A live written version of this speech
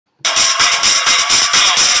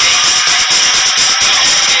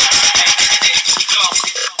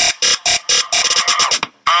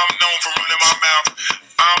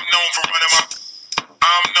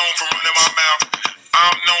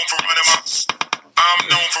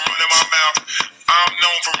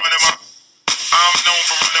for running my. I'm known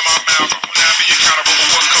for running my mouth. When I be accountable for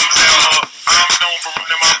what comes out. I'm known for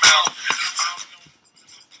running my mouth.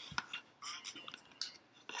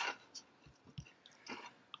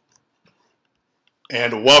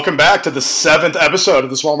 And welcome back to the 7th episode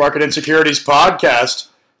of the Small Market Insecurities Podcast.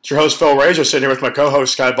 It's your host, Phil Razor, sitting here with my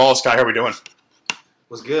co-host, Sky Ball. Sky, how are we doing?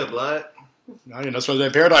 What's good, blood? No, you know, it's another day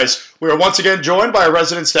in paradise. We are once again joined by a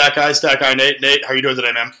resident Stack Guy, Nate. Nate, how you doing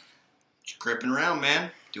today, man? Just gripping around,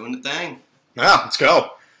 man. Doing the thing. Yeah, let's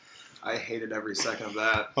go. I hated every second of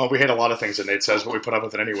that. Oh, we hate a lot of things that Nate says, but we put up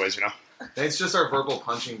with it anyways, you know? Nate's just our verbal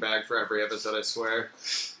punching bag for every episode, I swear.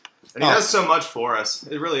 And he does so much for us.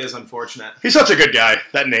 It really is unfortunate. He's such a good guy,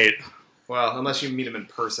 that Nate. Well, unless you meet him in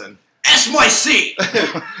person. SYC!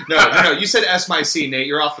 No, you said SMyC, Nate.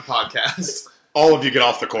 You're off the podcast. All of you get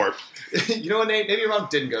off the court. You know what, Nate? Maybe your mom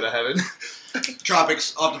didn't go to heaven.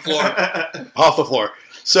 Tropics, off the floor. Off the floor.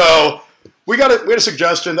 So, we had a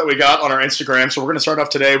suggestion that we got on our Instagram, so we're going to start off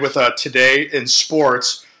today with Today in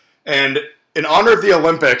Sports. And in honor of the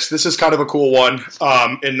Olympics, this is kind of a cool one.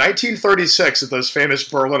 In 1936, at those famous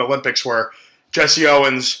Berlin Olympics where Jesse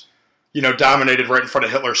Owens, dominated right in front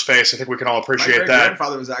of Hitler's face, I think we can all appreciate that. My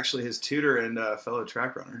grandfather was actually his tutor and fellow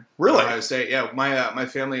track runner. Really? Ohio State. Yeah, my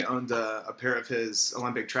family owned a pair of his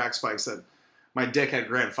Olympic track spikes that my dickhead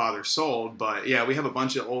grandfather sold. But yeah, we have a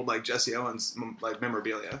bunch of old Jesse Owens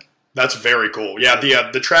memorabilia. That's very cool. Yeah,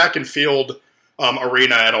 the track and field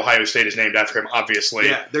arena at Ohio State is named after him, obviously.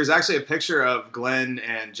 Yeah, there's actually a picture of Glenn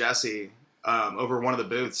and Jesse over one of the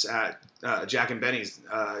booths at Jack and Benny's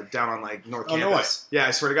down on North Campus. No way. Yeah,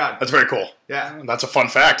 I swear to God. That's very cool. Yeah. That's a fun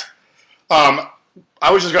fact. I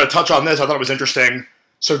was just going to touch on this. I thought it was interesting.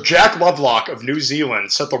 So Jack Lovelock of New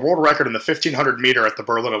Zealand set the world record in the 1,500 meter at the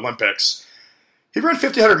Berlin Olympics. He ran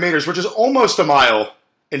 1,500 meters, which is almost a mile,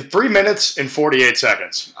 in 3 minutes and 48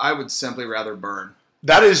 seconds. I would simply rather burn.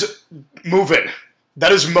 That is moving.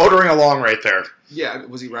 That is motoring along right there. Yeah,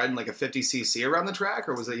 was he riding a 50cc around the track,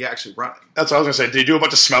 or was he actually running? That's what I was going to say. Did he do a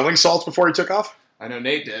bunch of smelling salts before he took off? I know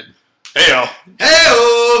Nate did. Heyo.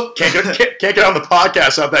 Heyo! Can't get on the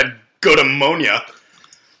podcast without that good ammonia.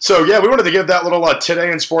 So, yeah, we wanted to give that little Today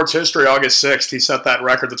in Sports History, August 6th. He set that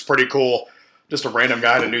record. That's pretty cool. Just a random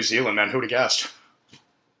guy in New Zealand, man. Who'd have guessed?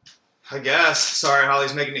 I guess. Sorry,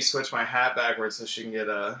 Holly's making me switch my hat backwards so she can get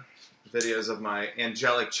videos of my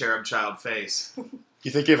angelic cherub child face.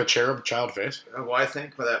 You think you have a cherub child face? Well, I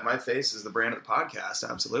think that my face is the brand of the podcast.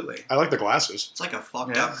 Absolutely. I like the glasses. It's like a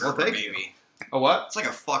fucked up Gerber baby. A what? It's like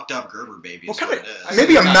a fucked up Gerber baby. What Is kind what of, it is.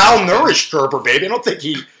 maybe a malnourished Gerber baby. I don't think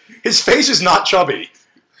his face is not chubby.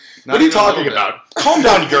 Not what are you even a talking little about? Calm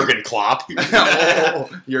down, Jurgen Klopp.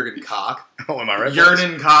 Jurgen Cock. Oh, am I right?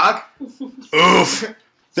 Jurgen Cock. Oof.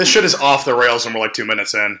 This shit is off the rails and we're 2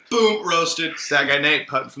 minutes in. Boom, roasted. It's that guy Nate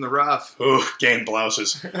putting from the rough. Ooh, game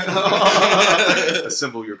blouses.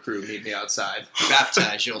 Assemble your crew. Meet me outside.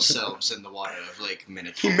 Baptize yourselves in the water of Lake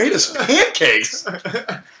Minnetonka. He made us pancakes.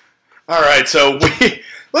 All right, so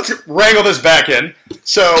let's wrangle this back in.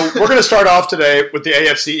 So we're going to start off today with the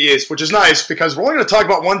AFC East, which is nice because we're only going to talk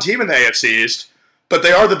about one team in the AFC East, but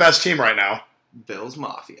they are the best team right now. Bills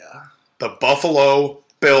Mafia. The Buffalo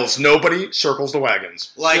Bills. Nobody circles the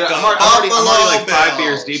wagons. Like Yeah, the I'm already Buffalo 5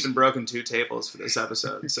 beers Bills. deep and broken 2 tables for this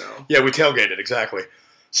episode. So Yeah, we tailgated, exactly.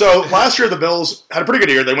 So last year the Bills had a pretty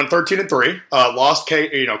good year. They went 13-3, lost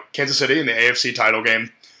Kansas City in the AFC title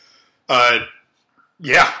game.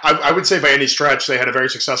 Yeah, I would say by any stretch they had a very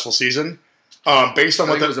successful season. Based on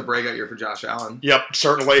I what think it was a breakout year for Josh Allen. Yep,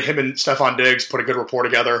 certainly. Him and Stephon Diggs put a good rapport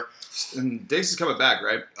together. And Diggs is coming back,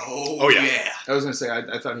 right? Oh, yeah. I was going to say,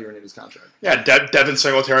 I thought he renewed his contract. Yeah, Devin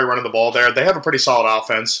Singletary running the ball there. They have a pretty solid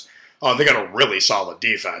offense. They got a really solid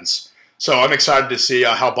defense. So I'm excited to see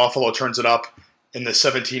how Buffalo turns it up in the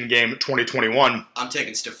 17-game 2021. I'm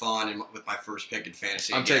taking Stephon with my first pick in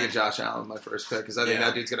fantasy. I'm again. taking Josh Allen my first pick because I think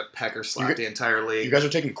that dude's going to pecker slap the entire league. You guys are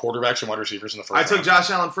taking quarterbacks and wide receivers in the first I took round. Josh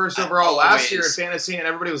Allen first overall last year in always- fantasy, and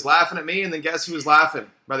everybody was laughing at me. And then guess who was laughing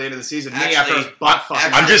by the end of the season? Me Actually, after I was butt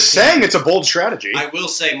fucking. I'm just saying it's a bold strategy. I will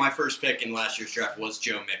say my first pick in last year's draft was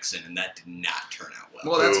Joe Mixon, and that did not turn out well.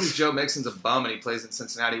 Well, that's Oof. because Joe Mixon's a bum, and he plays in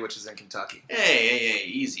Cincinnati, which is in Kentucky. Hey,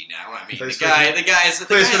 easy now. I mean, Plays the for guy's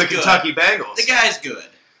Plays for the good. Kentucky Bengals. The guy's good.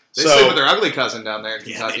 They So- sleep with their ugly cousin down there in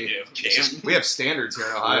Yeah, Kentucky. they do. Damn. We have standards here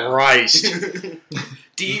in Ohio. Christ.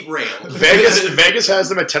 Derailed. Vegas has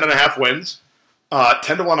them at 10.5 wins.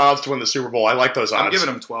 10-1 odds to win the Super Bowl. I like those odds. I'm giving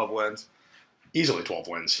them 12 wins. Easily 12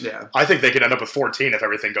 wins. Yeah. I think they could end up with 14 if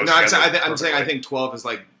everything goes No, I'm together saying I perfectly. think 12 is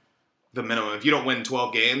the minimum. If you don't win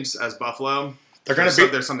 12 games as Buffalo, They're going to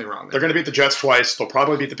beat. there's something wrong there. They're going to beat the Jets twice. They'll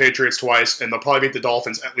probably beat the Patriots twice, and they'll probably beat the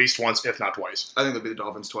Dolphins at least once, if not twice. I think they'll be the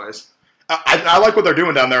Dolphins twice. I like what they're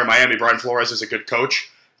doing down there in Miami. Brian Flores is a good coach.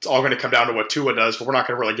 It's all going to come down to what Tua does, but we're not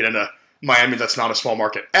going to really get into Miami. That's not a small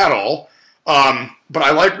market at all. But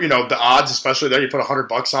I like, the odds, especially there. You put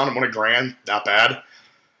 $100 on them, win $1,000, not bad.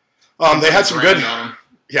 They had some good,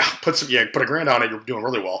 put $1,000 on it. You're doing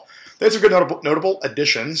really well. They had some good notable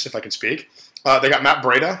additions, if I can speak. They got Matt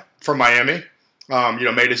Breida from Miami.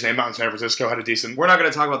 Made his name out in San Francisco. Had a decent. We're not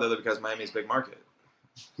going to talk about that because Miami's a big market.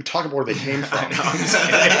 We talk about where they came from.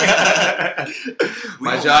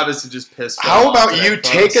 My job is to just piss. How about you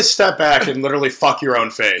take a step back and literally fuck your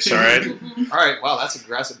own face? All right. All right. Wow, that's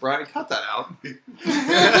aggressive, Brian. Cut that out.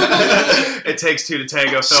 It takes two to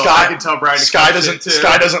tango. So I can tell Brian. Sky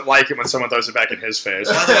doesn't like it when someone throws it back in his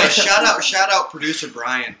face. By the way, shout out producer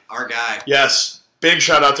Brian, our guy. Yes, big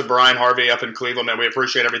shout out to Brian Harvey up in Cleveland, man. We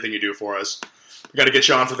appreciate everything you do for us. We got to get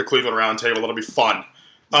you on for the Cleveland Roundtable. That'll be fun.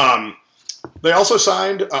 They also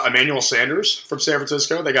signed Emmanuel Sanders from San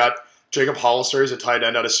Francisco. They got Jacob Hollister, who's a tight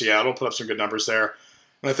end out of Seattle, put up some good numbers there.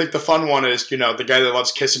 And I think the fun one is, the guy that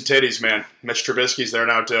loves kissing titties, man. Mitch Trubisky's there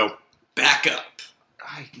now, too. Back up.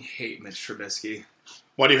 I hate Mitch Trubisky.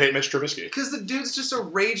 Why do you hate Mitch Trubisky? Because the dude's just a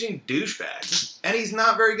raging douchebag. And he's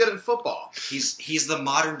not very good at football. He's the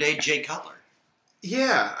modern-day Jay Cutler.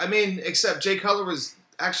 Yeah, except Jay Cutler was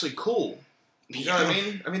actually cool. You know what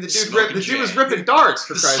I mean? The dude was ripping darts,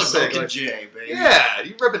 for Christ's sake. Jay, baby. Yeah,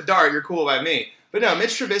 you rip a dart, you're cool by me. But no,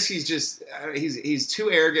 Mitch Trubisky's just he's too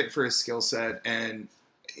arrogant for his skill set, and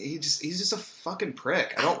he's just a fucking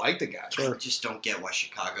prick. I don't like the guy. I just don't get why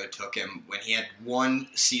Chicago took him when he had one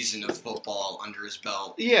season of football under his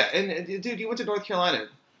belt. Yeah, and dude, you went to North Carolina.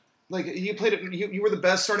 Like you played it, you were the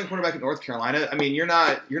best starting quarterback in North Carolina. You're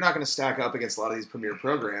not going to stack up against a lot of these premier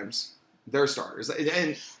programs. They're starters,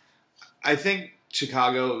 and I think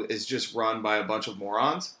Chicago is just run by a bunch of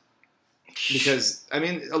morons. Because, a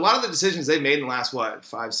lot of the decisions they made in the last,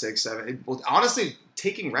 5, 6, 7... honestly,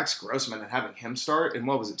 taking Rex Grossman and having him start in,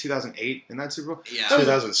 2008 in that Super Bowl? Yeah.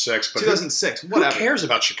 2006. But 2006, whatever. Who cares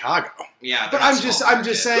about Chicago? Yeah, but I'm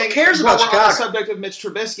just saying... Who cares about Chicago? On the subject of Mitch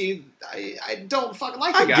Trubisky, I don't fucking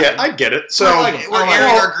like the guy. I get it. So, we're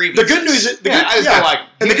airing our grievances. The good news is... I just don't like him.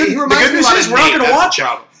 And the good news is we're not going to watch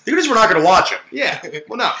him. The good news is we're not going to watch him. Yeah.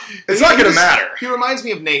 Well, no. It's not going to matter. He reminds me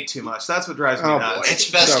of Nate too much. That's what drives me nuts. It's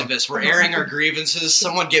Festivus. We're airing our grievances.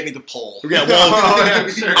 Someone get me the poll. Yeah, well,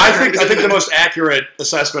 I think the most accurate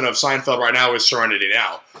assessment of Seinfeld right now is Serenity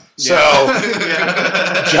Now. So,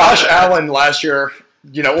 Josh Allen last year,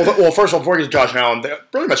 first of all, before we get to Josh Allen,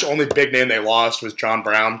 pretty much the only big name they lost was John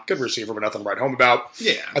Brown. Good receiver, but nothing to write home about.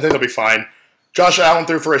 Yeah. I think they'll be fine. Josh Allen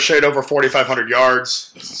threw for a shade over 4,500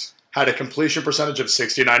 yards. Had a completion percentage of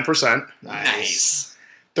 69%. Nice.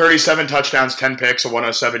 37 touchdowns, 10 picks, a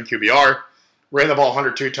 107 QBR. Ran the ball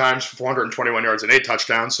 102 times for 421 yards and 8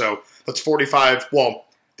 touchdowns. So that's 45. Well,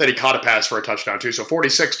 then he caught a pass for a touchdown too. So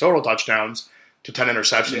 46 total touchdowns to 10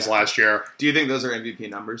 interceptions last year. Do you think those are MVP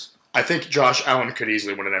numbers? I think Josh Allen could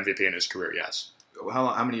easily win an MVP in his career, yes.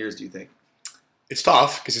 How many years do you think? It's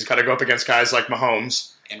tough because he's got to go up against guys like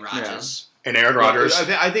Mahomes. And Rodgers. And Aaron Rodgers.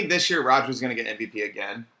 I think this year Rodgers is going to get MVP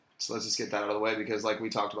again. So let's just get that out of the way because, like we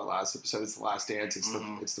talked about last episode, it's the last dance.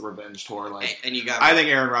 It's the revenge tour. And I think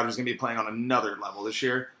Aaron Rodgers is going to be playing on another level this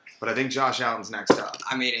year, but I think Josh Allen's next up.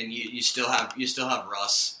 And you still have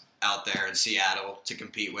Russ out there in Seattle to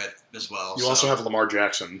compete with as well. You also have Lamar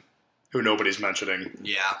Jackson, who nobody's mentioning.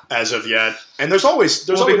 Yeah. As of yet, and there's always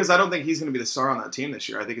because I don't think he's going to be the star on that team this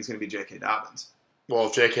year. I think it's going to be J.K. Dobbins. Well,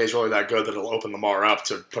 if J.K. is really that good, that it'll open Lamar up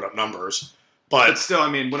to put up numbers. But still,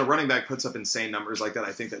 when a running back puts up insane numbers like that,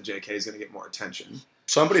 I think that J.K. is going to get more attention.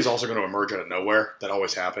 Somebody's also going to emerge out of nowhere. That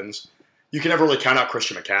always happens. You can never really count out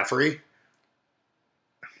Christian McCaffrey.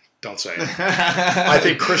 Don't say it. I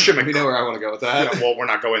think Christian McCaffrey... You know where I want to go with that. Yeah, well, we're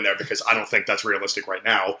not going there because I don't think that's realistic right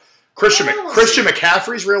now. Christian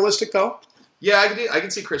McCaffrey's realistic, though. Yeah, I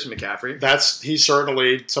can see Christian McCaffrey. He's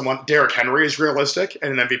certainly someone... Derrick Henry is realistic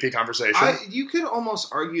in an MVP conversation. You could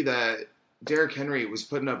almost argue that Derrick Henry was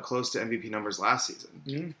putting up close to MVP numbers last season.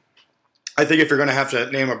 Mm-hmm. I think if you're going to have to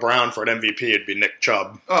name a Brown for an MVP, it'd be Nick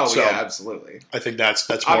Chubb. Oh, yeah, absolutely. I think that's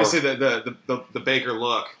more... Obviously, the Baker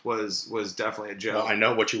look was definitely a joke. Well, I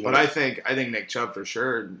know what you want. But I think Nick Chubb for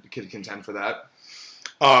sure could contend for that.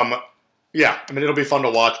 Yeah, it'll be fun to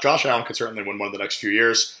watch. Josh Allen could certainly win one of the next few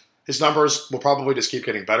years. His numbers will probably just keep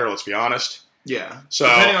getting better, let's be honest. Yeah. So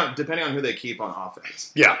depending on who they keep on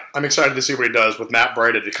offense. Yeah, I'm excited to see what he does with Matt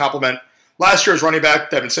Breida to complement last year's running back,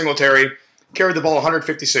 Devin Singletary. Carried the ball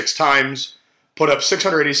 156 times, put up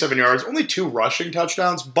 687 yards, only 2 rushing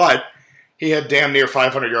touchdowns, but he had damn near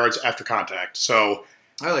 500 yards after contact. So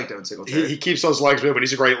I like Devin Singletary. He keeps those legs moving.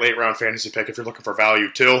 He's a great late-round fantasy pick if you're looking for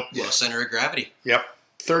value, too. Low center of gravity. Yep.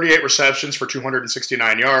 38 receptions for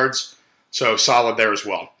 269 yards, so solid there as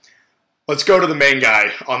well. Let's go to the main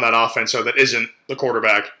guy on that offense, so that isn't the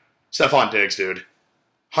quarterback, Stephon Diggs, dude.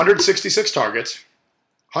 166 targets,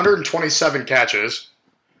 127 catches,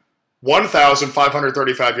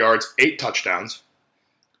 1,535 yards, 8 touchdowns.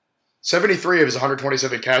 73 of his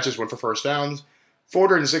 127 catches went for first downs,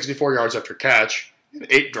 464 yards after catch, and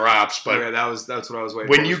 8 drops. But that's what I was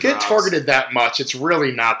waiting for. when you get targeted that much, it's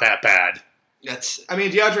really not that bad.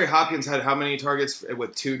 DeAndre Hopkins had how many targets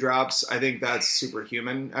with 2 drops? I think that's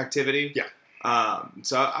superhuman activity. Yeah.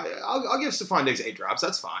 So I'll give Stephon Diggs 8 drops.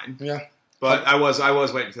 That's fine. Yeah. But I was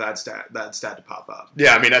waiting for that stat to pop up.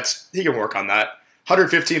 Yeah, I mean he can work on that.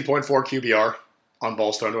 115.4 QBR on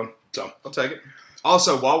Ballstone to him. So I'll take it.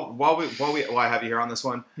 Also, while I have you here on this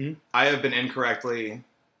one, Mm-hmm. I have been incorrectly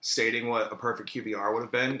stating what a perfect QBR would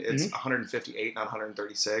have been. It's Mm-hmm. 158, not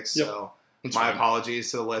 136. Yep. So That's my fine.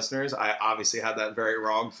 apologies to the listeners. I obviously had that very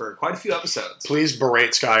wrong for quite a few episodes. Please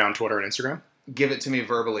berate Sky on Twitter and Instagram. Give it to me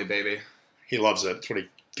verbally, baby. He loves it. That's what he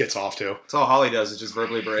gets off to. That's all Holly does is just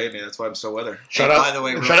verbally berate me. That's why I'm still with her. Shout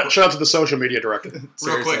out to the social media director.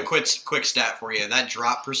 Real quick stat for you. That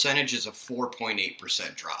drop percentage is a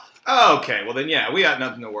 4.8% drop. Okay, well then, yeah, we got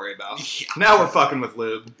nothing to worry about. Yeah. Now we're fucking with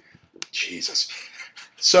lube. Jesus.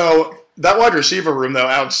 So that wide receiver room, though,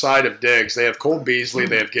 outside of Diggs, they have Cole Beasley,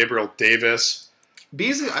 they have Gabriel Davis,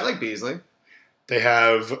 Beasley, I like Beasley. they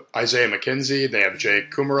have Isaiah McKenzie, they have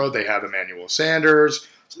Jake Kumaro, they have Emmanuel Sanders.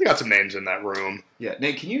 So they got some names in that room. Yeah,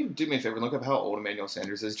 Nate, can you do me a favor and look up how old Emmanuel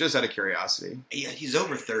Sanders is, just out of curiosity? Yeah, he's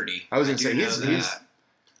over 30. I was going to say, do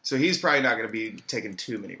know he's probably not going to be taking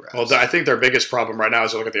too many reps. Well, I think their biggest problem right now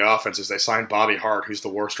as you look at the offense is they signed Bobby Hart, who's the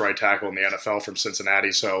worst right tackle in the NFL from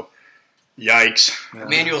Cincinnati. So, yikes. Yeah.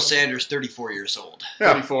 Emmanuel Sanders, 34 years old.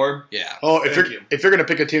 Yeah. 34. Yeah. Oh, Thank you. if you're going to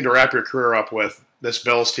pick a team to wrap your career up with, this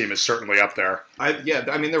Bills team is certainly up there. I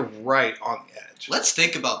mean, they're right on the edge. Let's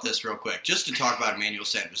think about this real quick, just to talk about Emmanuel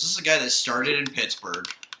Sanders. This is a guy that started in Pittsburgh,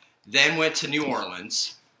 then went to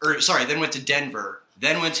then went to Denver,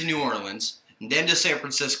 then went to New Orleans, then to San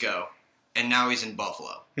Francisco, and now he's in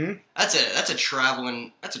Buffalo. Hmm? That's a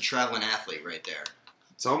traveling athlete right there.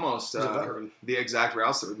 It's almost He's a veteran. the exact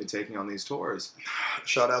routes that we've been taking on these tours.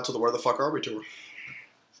 Shout out to the Where the Fuck Are We tour.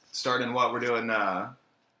 Starting what we're doing,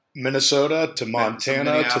 Minnesota to Montana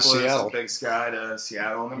to Minneapolis, Seattle. Big Sky to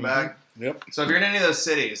Seattle and then Mhm. back. Yep. So if you're in any of those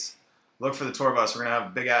cities, look for the tour bus. We're gonna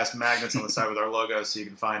have big ass magnets on the side with our logo, so you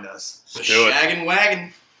can find us. The do it. shaggin'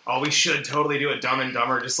 wagon. Oh, we should totally do a Dumb and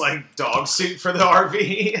Dumber, just like dog suit for the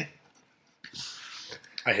RV.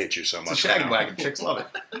 I hate you so It's a much. shaggin' right now. wagon. Chicks love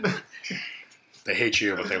it. They hate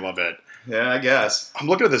you, but they love it. Yeah, I guess. I'm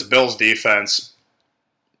looking at this Bills defense.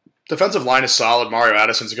 Defensive line is solid. Mario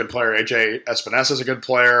Addison's a good player. AJ Espinosa is a good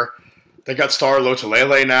player. They got Star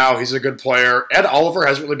Lotulelei now. He's a good player. Ed Oliver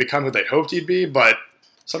hasn't really become who they hoped he'd be, but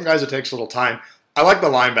some guys it takes a little time. I like the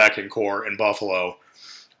linebacking core in Buffalo.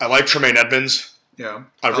 I like Tremaine Edmonds. Yeah.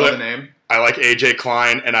 I love really- the name. I like AJ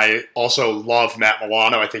Klein, and I also love Matt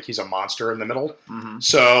Milano. I think he's a monster in the middle. Mm-hmm.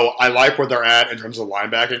 So I like where they're at in terms of the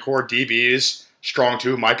linebacking core. DBs, strong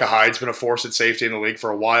too. Micah Hyde's been a force at safety in the league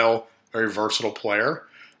for a while. Very versatile player.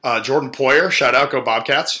 Jordan Poyer, shout out, go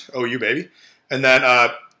Bobcats. OU, baby. And then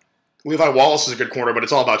Levi Wallace is a good corner, but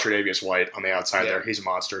it's all about Tre'Davious White on the outside there. He's a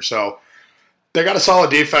monster. So they got a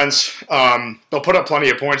solid defense. They'll put up plenty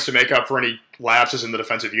of points to make up for any lapses in the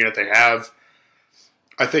defensive unit they have.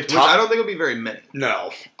 I think Which I don't think it'll be very many.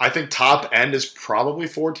 No. I think top end is probably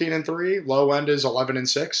 14-3. Low end is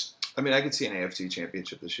 11-6. I mean, I could see an AFC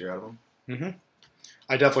championship this year out of them.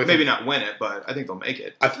 I definitely Maybe think, not win it, but I think they'll make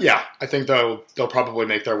it. I think they'll probably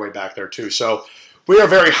make their way back there too. So we are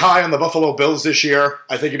very high on the Buffalo Bills this year.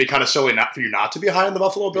 I think it'd be kind of silly not for you not to be high on the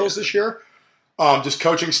Buffalo Bills this year. Just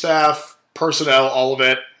coaching staff, personnel, all of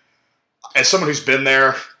it. As someone who's been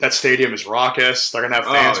there, that stadium is raucous. They're gonna have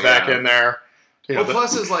fans back in there. You know, Well,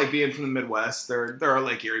 plus is like being from the Midwest. They're our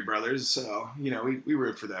Lake Erie brothers, so we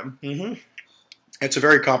root for them. it's a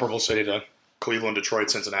very comparable city to Cleveland, Detroit,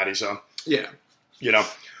 Cincinnati. So Yeah.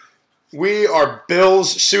 we are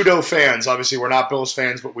Bills pseudo fans. Obviously, we're not Bills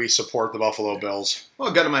fans, but we support the Buffalo Bills.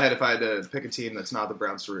 Well, gun in my head, if I had to pick a team that's not the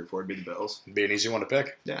Browns to root for, it'd be the Bills. It'd be an easy one to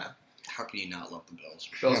pick. Yeah. How can you not love the Bills?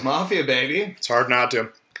 Bills Mafia, baby. It's hard not to.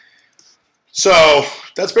 So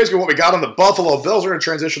that's basically what we got on the Buffalo Bills. We're going to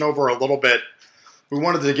transition over a little bit. We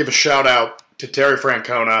wanted to give a shout out to Terry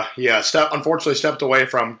Francona. He unfortunately stepped away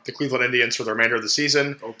from the Cleveland Indians for the remainder of the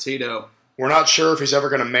season. Old Tito. We're not sure if he's ever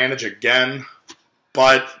going to manage again,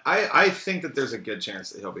 but I think that there's a good chance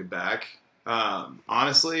that he'll be back.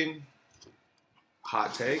 Honestly,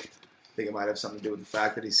 hot take. I think it might have something to do with the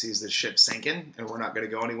fact that he sees the ship sinking and we're not going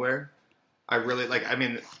to go anywhere. I really like. I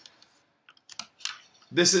mean,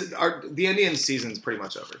 the Indians' season's pretty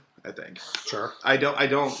much over. I think. Sure. I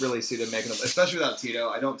don't really see them making them, especially without Tito.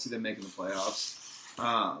 I don't see them making the playoffs.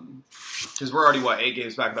 Because we're already 8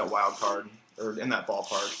 games back in that wild card or in that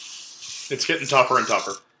ballpark. It's getting tougher and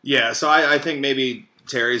tougher. Yeah, so I think maybe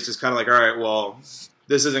Terry's just kind of like, all right, well,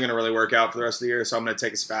 this isn't going to really work out for the rest of the year, so I'm going to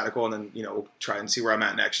take a sabbatical and then try and see where I'm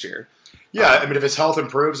at next year. Yeah, I mean, if his health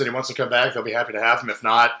improves and he wants to come back, they'll be happy to have him. If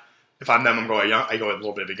not, if I'm them, I go a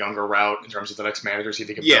little bit of a younger route in terms of the next manager, see if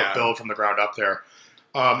he can build from the ground up there.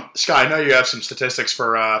 Sky, I know you have some statistics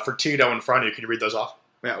for Tito in front of you. Can you read those off?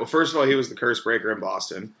 Yeah, well, first of all, he was the curse breaker in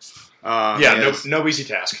Boston. No easy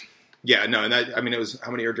task. Yeah, no, and that, I mean, it was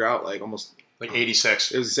how many year drought? Like almost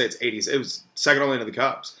 86. It was 80s. It was second only to the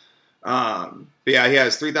Cubs. But yeah, he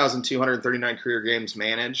has 3,239 career games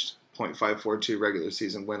managed, .542 regular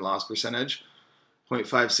season win-loss percentage,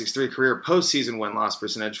 .563 career postseason win-loss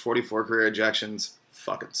percentage, 44 career ejections.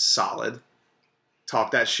 Fucking solid.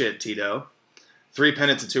 Talk that shit, Tito. 3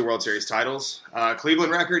 pennants and 2 World Series titles.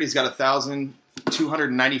 Cleveland record, he's got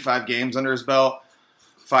 1,295 games under his belt,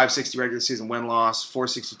 560 regular season win-loss,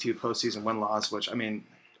 462 postseason win-loss, which, I mean,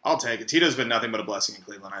 I'll take it. Tito's been nothing but a blessing in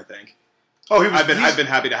Cleveland, I think. Oh, I've been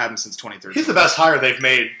happy to have him since 2013. He's the best hire they've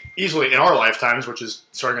made easily in our lifetimes, which is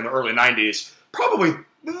starting in the early 90s. Probably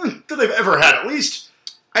that they've ever had, at least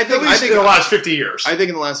in the last 50 years. I think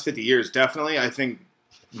in the last 50 years, definitely. I think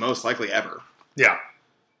most likely ever. Yeah.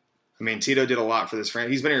 I mean, Tito did a lot for this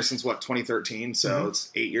franchise. He's been here since, 2013, so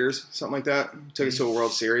it's 8 years, something like that. Took us to a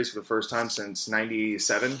World Series for the first time since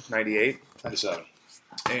 97, 98. 97.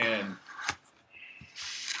 And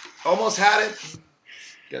almost had it.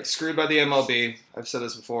 Got screwed by the MLB. I've said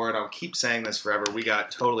this before, and I'll keep saying this forever. We got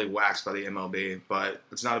totally waxed by the MLB, but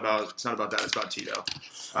it's not about that. It's about Tito.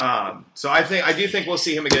 So I do think we'll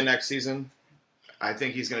see him again next season. I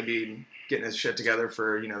think he's going to be getting his shit together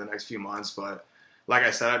for the next few months. But like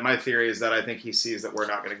I said, my theory is that I think he sees that we're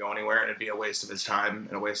not going to go anywhere, and it'd be a waste of his time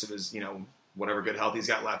and a waste of his whatever good health he's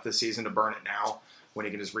got left this season to burn it now when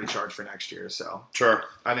he can just recharge for next year. So sure,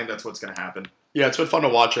 I think that's what's going to happen. Yeah, it's been fun to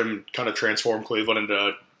watch him kind of transform Cleveland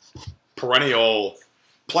into perennial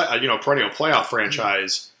playoff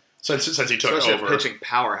franchise since he took Especially over. A pitching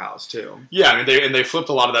powerhouse too. Yeah, I mean they flipped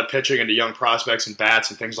a lot of that pitching into young prospects and bats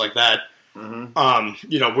and things like that.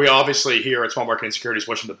 Mm-hmm. We obviously here at Small Market Insecurities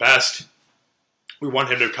wish him the best. We want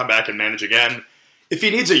him to come back and manage again. If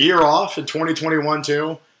he needs a year off in 2021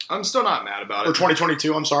 too, I'm still not mad about it. Or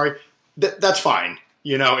 2022, I'm sorry. That's fine.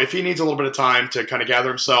 If he needs a little bit of time to kind of gather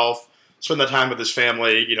himself, spend that time with his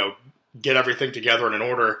family, get everything together and in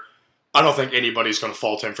order, I don't think anybody's going to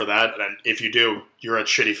fault him for that. And if you do, you're a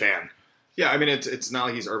shitty fan. Yeah, I mean, it's not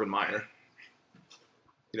like he's Urban Meyer.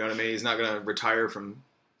 You know what I mean? He's not going to retire from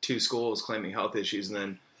 2 schools claiming health issues and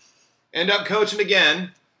then end up coaching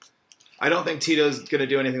again. I don't think Tito's going to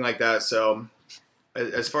do anything like that. So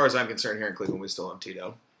as far as I'm concerned here in Cleveland, we still love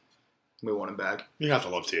Tito. We want him back. You have to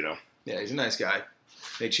love Tito. Yeah, he's a nice guy.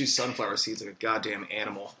 They choose sunflower seeds like a goddamn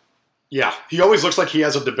animal. Yeah, he always looks like he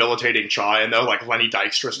has a debilitating chaw in though, like Lenny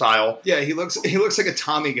Dykstra style. Yeah, he looks like a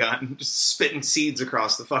Tommy gun, just spitting seeds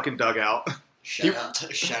across the fucking dugout. Shout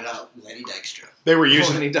out Lenny Dykstra. They were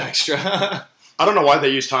using Lenny Dykstra. I don't know why they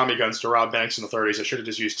used Tommy guns to rob banks in the 30s. They should have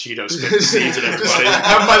just used Tito spitting seeds at everybody.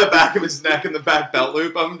 Have him by the back of his neck and the back belt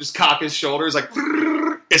loop of him, just cock his shoulders like.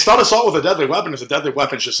 It's not assault with a deadly weapon. If the deadly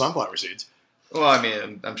weapon's just sunflower seeds. Well, I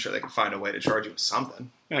mean, I'm sure they can find a way to charge you with something.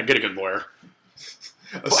 Yeah, get a good lawyer.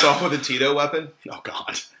 Assault with a Tito weapon? Oh,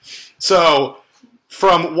 God. So,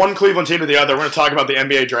 from one Cleveland team to the other, we're going to talk about the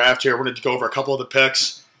NBA draft here. We're going to go over a couple of the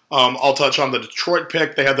picks. I'll touch on the Detroit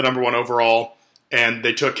pick. They had the number 1 overall, and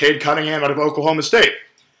they took Cade Cunningham out of Oklahoma State.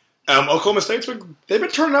 Oklahoma State's they've been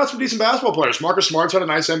turning out some decent basketball players. Marcus Smart's had a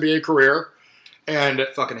nice NBA career. And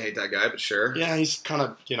fucking hate that guy, but sure. Yeah, he's kind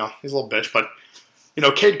of, he's a little bitch. But,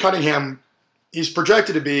 Cade Cunningham, he's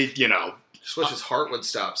projected to be, Just wish his heart would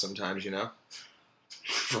stop sometimes,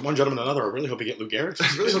 From one gentleman to another, I really hope you get Lou Gehrig's.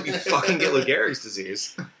 I really hope you fucking get Lou Gehrig's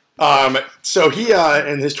disease. So he,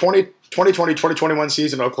 in his 2020-2021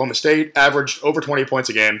 season at Oklahoma State, averaged over 20 points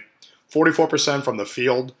a game, 44% from the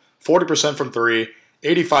field, 40% from 3,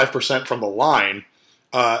 85% from the line,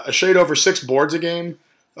 a shade over 6 boards a game,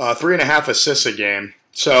 3.5 assists a game.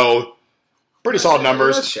 So, pretty solid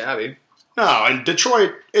numbers. That's shabby. No, and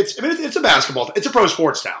Detroit, it's a basketball, it's a pro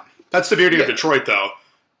sports town. That's the beauty of Detroit, though.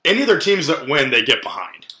 Any of their teams that win, they get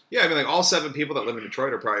behind. Yeah, I mean, all 7 people that live in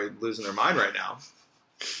Detroit are probably losing their mind right now.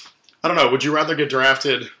 I don't know. Would you rather get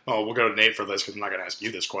drafted? Oh, we'll go to Nate for this because I'm not going to ask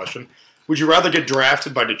you this question. Would you rather get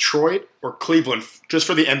drafted by Detroit or Cleveland just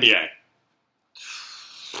for the NBA?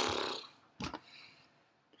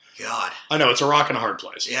 God. I know, it's a rock and a hard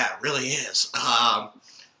place. Yeah, it really is. I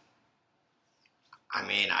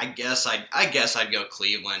mean, I guess I'd go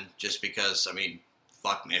Cleveland just because. I mean,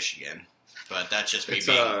 fuck Michigan, but that's just me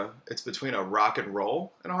being. It's between a rock and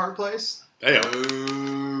roll and a hard place. Heyo.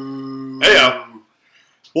 Ooh. Heyo.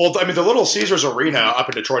 Well, I mean, the Little Caesars Arena up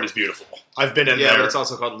in Detroit is beautiful. I've been in Yeah, there. but it's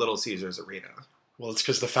also called Little Caesars Arena. Well, it's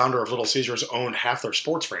because the founder of Little Caesars owned half their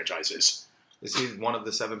sports franchises. Is he one of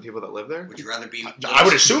the 7 people that live there? Would you rather be? I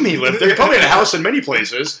would assume he lived there. He probably had a house in many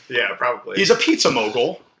places. Yeah, probably. He's a pizza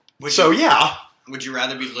mogul. Would So, you, yeah. Would you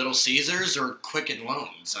rather be Little Caesars or Quicken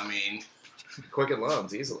Loans? I mean, Quicken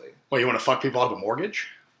Loans, easily. Well, you want to fuck people out of a mortgage?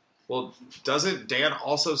 Well, doesn't Dan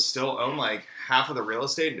also still own like half of the real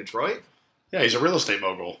estate in Detroit? Yeah, he's a real estate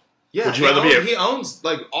mogul. Yeah, Would you rather be he owns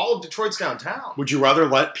like all of Detroit's downtown. Would you rather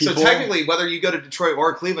let people... So technically, whether you go to Detroit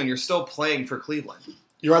or Cleveland, you're still playing for Cleveland.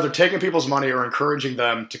 You're either taking people's money or encouraging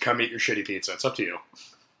them to come eat your shitty pizza. It's up to you.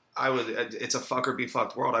 I would. It's a fuck or be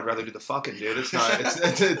fucked world. I'd rather do the fucking, dude. It's not.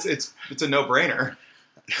 It's a no brainer.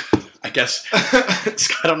 I guess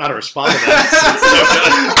Scott don't know how to respond to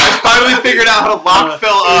that. I finally figured out how to lock Phil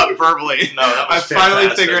up verbally. No, that was I finally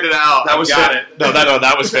fantastic. figured it out. That was got it. No,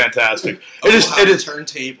 that was fantastic. it is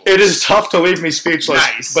turntable. It is tough to leave me speechless,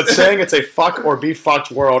 Nice. but saying it's a fuck or be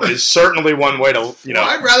fucked world is certainly one way to, you know.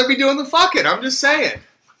 Well, I'd rather be doing the fucking. I'm just saying.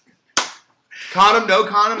 Condom, no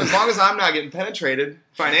condom. As long as I'm not getting penetrated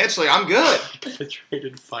financially, I'm good.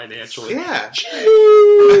 Penetrated financially. Yeah.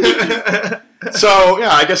 So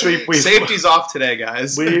yeah, I guess we Safety's off today,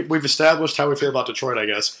 guys. we've established how we feel about Detroit. I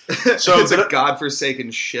guess so. It's a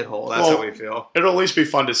godforsaken shithole. That's Well, how we feel. it'll at least be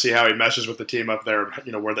fun to see how he meshes with the team up there.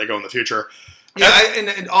 You know where they go in the future. Yeah,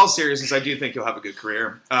 in all seriousness, I do think he'll have a good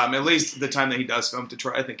career. At least the time that he does come to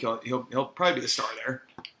Detroit, I think he'll probably be the star there.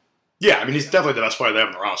 Yeah, I mean he's definitely the best player they have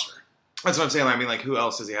on the roster. That's what I'm saying. I mean, like, who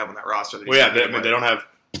else does he have on that roster? That Well, yeah, they don't have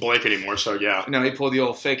Blake anymore, so yeah. No, he pulled the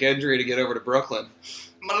old fake injury to get over to Brooklyn.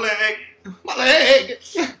 My leg. My leg.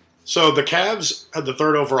 So the Cavs had the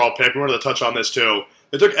 3rd overall pick. We wanted to touch on this too.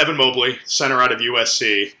 They took Evan Mobley, center out of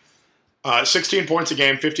USC. 16 points a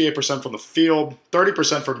game, 58% from the field,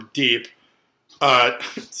 30% from deep,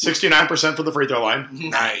 69% from the free throw line.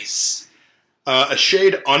 Nice. A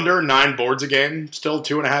shade under 9 boards a game, still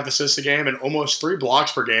 2.5 assists a game, and almost 3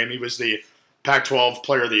 blocks per game. He was the Pac-12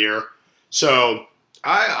 Player of the Year. So,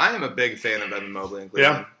 I am a big fan of Evan Mobley in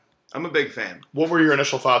Cleveland. Yeah. I'm a big fan. what were your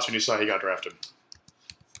initial thoughts when you saw he got drafted?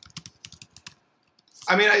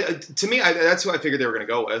 I mean, to me, that's who I figured they were going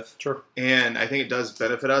to go with. Sure. And I think it does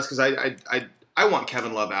benefit us because I want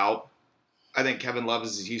Kevin Love out. I think Kevin Love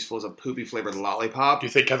is as useful as a poopy flavored lollipop. Do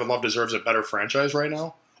you think Kevin Love deserves a better franchise right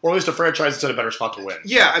now? Or at least a franchise that's in a better spot to win?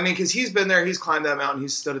 Yeah, I mean, because he's been there, he's climbed that mountain,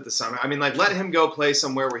 he's stood at the summit. I mean, like, let him go play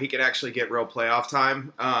somewhere where he can actually get real playoff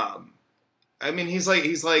time. I mean, it's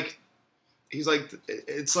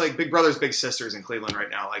like Big Brothers Big Sisters in Cleveland right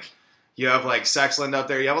now. Like, you have like Sexland up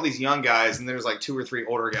there, you have all these young guys, and there's like 2 or 3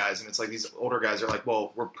 older guys, and it's like these older guys are like,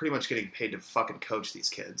 well, we're pretty much getting paid to fucking coach these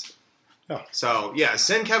kids. Yeah. So yeah,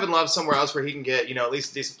 send Kevin Love somewhere else where he can get at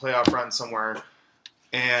least a decent playoff run somewhere.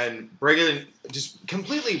 And bring in, just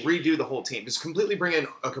completely redo the whole team. Just completely bring in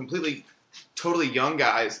a totally young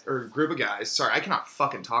guys, or group of guys. Sorry, I cannot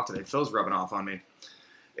fucking talk today. Phil's rubbing off on me.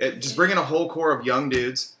 Just bring in a whole core of young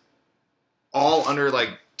dudes, all under like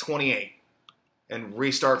 28, and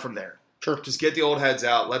restart from there. Sure. Just get the old heads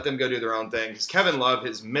out, let them go do their own thing. Because Kevin Love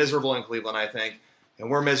is miserable in Cleveland, I think, and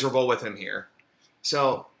we're miserable with him here.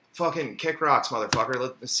 So, fucking kick rocks, motherfucker.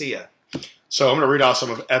 Let's see ya. So I'm going to read off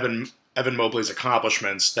some of Evan Mobley's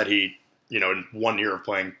accomplishments that he, in 1 year of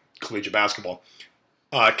playing collegiate basketball.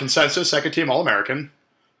 Consensus, 2nd team All-American.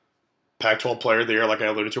 Pac-12 Player of the Year, like I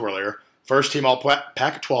alluded to earlier. 1st team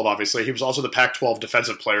All-Pac-12, obviously. He was also the Pac-12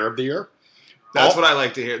 Defensive Player of the Year. That's what I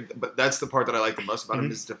like to hear, but that's the part that I like the most about him,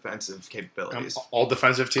 his defensive capabilities. All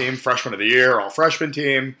Defensive Team, Freshman of the Year, All-Freshman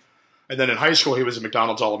Team. And then in high school, he was a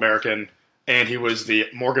McDonald's All-American, and he was the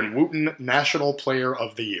Morgan Wooten National Player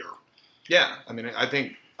of the Year. Yeah, I mean, I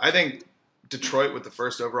think Detroit with the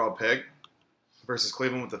 1st overall pick versus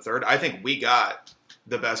Cleveland with the 3rd, I think we got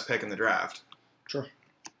the best pick in the draft. Sure.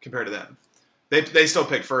 Compared to them. They still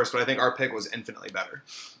picked 1st, but I think our pick was infinitely better.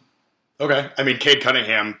 Okay. I mean, Cade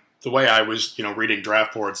Cunningham, the way I was, reading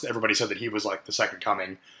draft boards, everybody said that he was like the second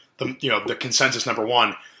coming, the consensus number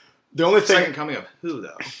 1. The only thing... Second coming of who,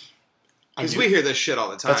 though? Because we hear this shit all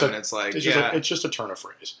the time, and it's like, it's just a turn of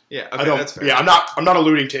phrase. Yeah, okay, that's fair. Yeah, I'm not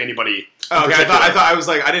alluding to anybody. Oh, okay, I thought I was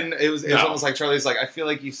like, I didn't. It was No. almost like Charlie's like, I feel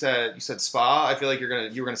like you said spa. I feel like you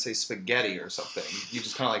were gonna say spaghetti or something. You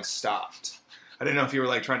just kind of like stopped. I didn't know if you were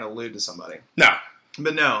like trying to allude to somebody. No.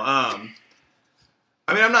 But no,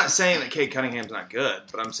 I mean, I'm not saying that Cade Cunningham's not good,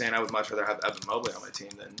 but I'm saying I would much rather have Evan Mobley on my team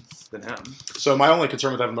than him. So my only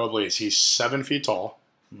concern with Evan Mobley is he's 7 feet tall.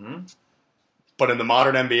 Mm-hmm. But in the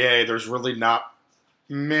modern NBA, there's really not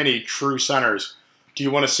many true centers. Do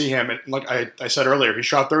you want to see him? And like I said earlier, he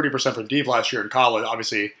shot 30% from deep last year in college.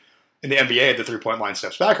 Obviously, in the NBA, the three-point line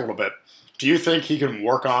steps back a little bit. Do you think he can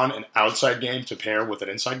work on an outside game to pair with an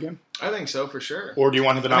inside game? I think so, for sure. Or do you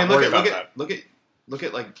want him to not worry about that? Look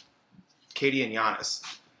at like KD and Giannis.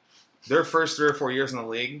 Their first 3 or 4 years in the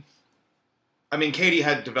league, I mean, KD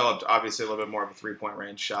had developed obviously a little bit more of a three-point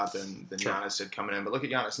range shot than Sure. Giannis did coming in. But look at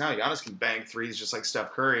Giannis now. Giannis can bang threes just like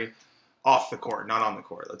Steph Curry off the court, not on the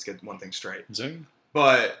court. Let's get one thing straight. Zing.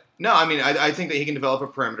 But no, I mean, I think that he can develop a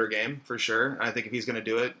perimeter game for sure. And I think if he's going to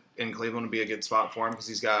do it in Cleveland, would be a good spot for him because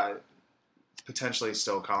he's got potentially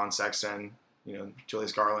still Colin Sexton,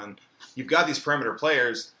 Julius Garland. You've got these perimeter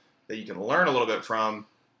players that you can learn a little bit from.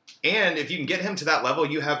 And if you can get him to that level,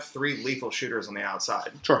 you have 3 lethal shooters on the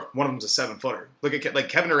outside. Sure. One of them's a 7-footer. Look at like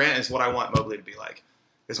Kevin Durant is what I want Mobley to be like.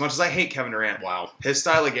 As much as I hate Kevin Durant, Wow. his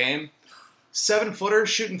style of game, 7-footer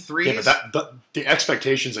shooting threes. Yeah, but the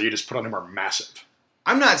expectations that you just put on him are massive.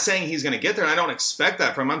 I'm not saying he's going to get there, and I don't expect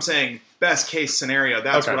that from him. I'm saying best case scenario.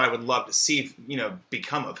 That's Okay. what I would love to see,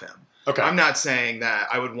 become of him. Okay. I'm not saying that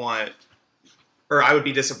I would want, or I would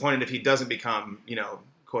be disappointed if he doesn't become,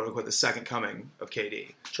 quote unquote, the second coming of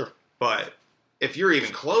KD. Sure. But if you're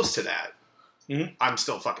even close to that, Mhm. I'm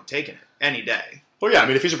still fucking taking it any day. Well, yeah, I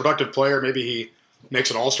mean, if he's a productive player, maybe he makes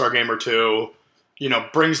an all-star game or two,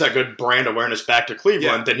 brings that good brand awareness back to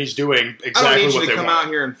Cleveland, Yeah. then he's doing I don't exactly need what you they to come want.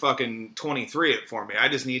 out here and fucking 23 it for me. I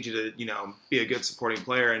just need you to, be a good supporting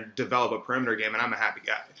player and develop a perimeter game, and I'm a happy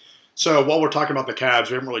guy. So while we're talking about the Cavs,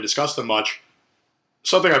 we haven't really discussed them much.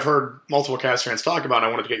 Something I've heard multiple Cavs fans talk about, and I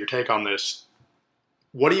wanted to get your take on this.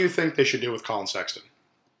 What do you think they should do with Colin Sexton?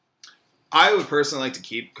 I would personally like to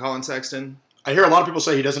keep Colin Sexton. I hear a lot of people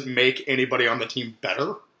say he doesn't make anybody on the team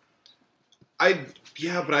better.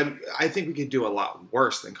 But I think we could do a lot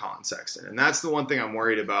worse than Colin Sexton. And that's the one thing I'm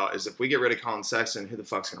worried about is if we get rid of Colin Sexton, who the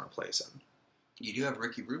fuck's going to replace him? You do have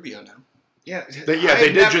Ricky Rubio now. Yeah, They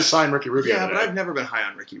did just sign Ricky Rubio Yeah, today. but I've never been high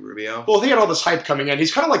on Ricky Rubio. Well, he had all this hype coming in.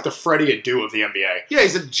 He's kind of like the Freddie Adu of the NBA. Yeah,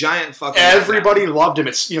 he's a giant fucking... Everybody loved him.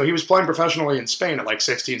 It's he was playing professionally in Spain at like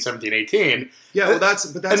 16, 17, 18. Yeah, well, that's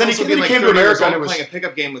And then he also being like came to 30 years America and old it was- playing a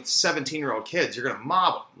pickup game with 17-year-old kids. You're going to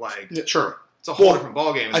mob them. Like, Yeah, sure. it's a whole Well, different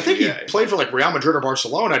ballgame. in I the think he NBA. played for like Real Madrid or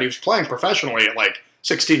Barcelona, and he was playing professionally at like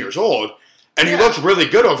 16 years old. And he Yeah. looked really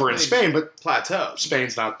good over in He- Spain, but Plateau.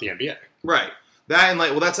 Spain's not the NBA. Right. That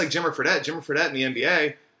and that's like Jimmer Fredette. Jimmer Fredette in the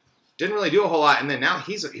NBA didn't really do a whole lot, and then now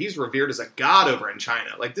he's revered as a god over in China.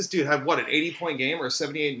 Like this dude had an 80-point game or a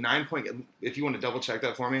 79-point game. If you want to double check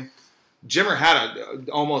that for me, Jimmer had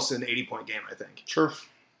almost an 80-point game, I think, Sure.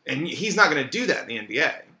 and he's not going to do that in the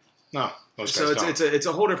NBA. No, most So guys don't. it's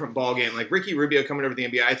a whole different ball game. Like Ricky Rubio coming over to the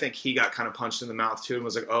NBA, I think he got kind of punched in the mouth too, and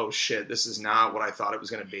was like, "Oh shit, this is not what I thought it was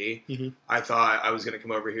going to be. Mhm. I thought I was going to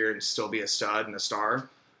come over here and still be a stud and a star,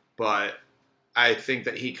 but I think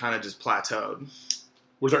that he kind of just plateaued."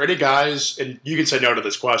 Were there any guys, and you can say no to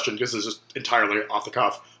this question because this is entirely off the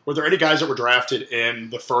cuff, were there any guys that were drafted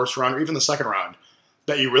in the first round or even the second round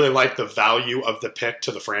that you really liked the value of the pick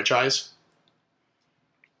to the franchise?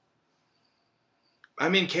 I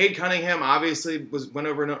mean, Cade Cunningham obviously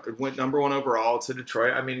went number 1 overall to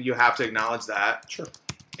Detroit. I mean, you have to acknowledge that. Sure.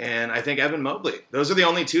 And I think Evan Mobley. Those are the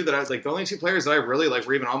only two that the only two players that I really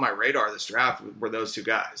were even on my radar this draft were those two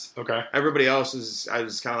guys. Okay. Everybody else I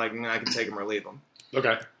was kind of like, I can take them or leave them.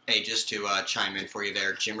 Okay. Hey, just to chime in for you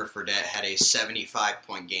there, Jimmer Fredette had a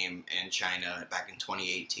 75-point game in China back in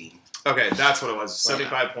 2018. Okay, that's what it was.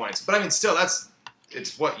 75 points. But I mean, still,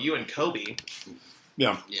 it's what you and Kobe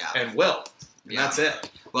Yeah. Yeah. and Will. And Yeah. that's it.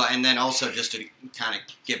 Well, and then also just to kind of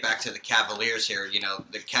get back to the Cavaliers here,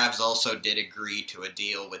 the Cavs also did agree to a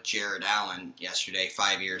deal with Jared Allen yesterday,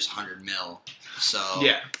 5 years, $100 million. So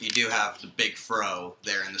Yeah. you do have the big fro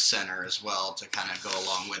there in the center as well to kind of go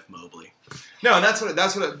along with Mobley. No, and that's what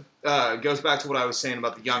it goes back to what I was saying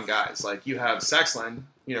about the young guys. Like you have Sexland,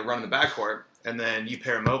 running the backcourt, and then you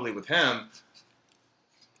pair Mobley with him.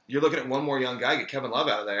 You're looking at one more young guy, get Kevin Love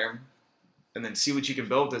out of there, and then see what you can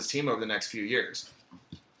build with this team over the next few years.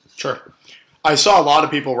 Sure. I saw a lot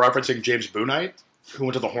of people referencing James Bouknight, who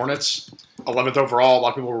went to the Hornets, 11th overall. A lot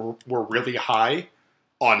of people were really high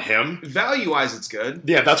on him. Value-wise, it's good.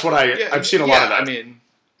 Yeah, that's what I've seen a lot of that. I mean,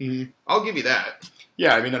 Mhm. I'll give you that.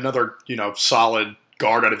 Yeah, I mean, another, solid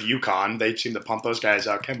guard out of UConn. They seem to pump those guys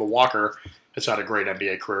out. Kemba Walker has had a great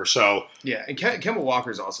NBA career. So, Yeah, and Kemba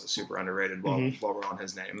Walker's also super underrated while Mhm. we're on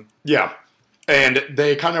his name. yeah. And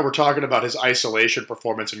they kind of were talking about his isolation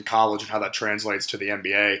performance in college and how that translates to the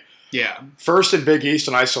NBA. Yeah. First in Big East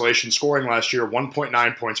in isolation scoring last year,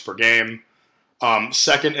 1.9 points per game.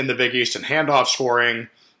 Second in the Big East in handoff scoring.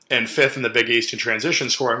 And fifth in the Big East in transition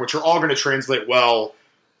scoring, which are all going to translate well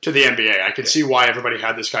to the NBA. I can see why everybody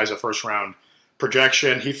had this guy as a first-round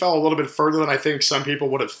projection. He fell a little bit further than I think some people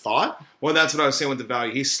would have thought. Well, that's what I was saying with the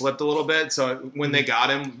value. He slipped a little bit. So when they got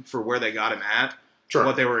him for where they got him at, Sure.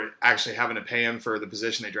 what they were actually having to pay him for the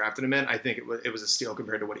position they drafted him in, I think it was a steal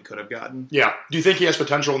compared to what he could have gotten. Yeah. Do you think he has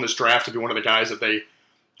potential in this draft to be one of the guys that they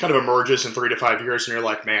kind of emerges in 3 to 5 years and you're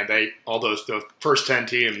like, man, all those the first 10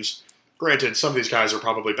 teams, granted, some of these guys are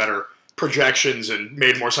probably better projections and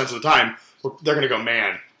made more sense at the time, they're going to go,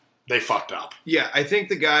 man, they fucked up. Yeah, I think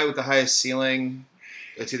the guy with the highest ceiling,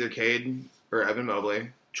 it's either Cade or Evan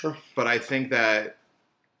Mobley. Sure. But I think that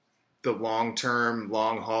the long-term,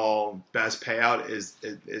 long-haul best payout is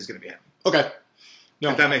going to be him. Okay.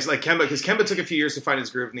 No. If that makes like Kemba, because Kemba took a few years to find his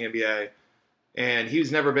groove in the NBA, and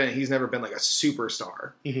he's never been like a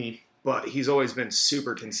superstar, Mm-hmm. but he's always been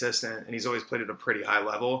super consistent, and he's always played at a pretty high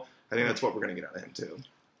level. I think that's what we're going to get out of him too.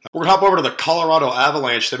 We're going to hop over to the Colorado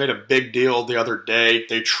Avalanche. They made a big deal the other day.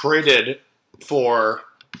 They traded for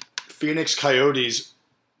Phoenix Coyotes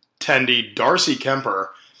Tendy Darcy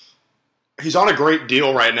Kemper. He's on a great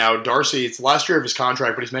deal right now. Darcy, it's the last year of his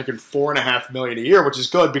contract, but he's making $4.5 million a year, which is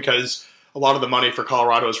good because a lot of the money for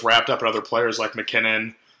Colorado is wrapped up in other players like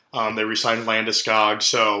McKinnon. They re-signed Landeskog,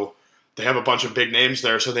 so they have a bunch of big names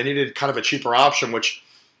there. So they needed kind of a cheaper option, which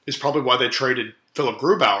is probably why they traded Philip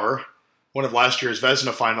Grubauer, one of last year's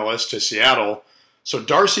Vezina finalists, to Seattle. So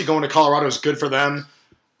Darcy going to Colorado is good for them.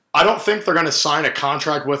 I don't think they're going to sign a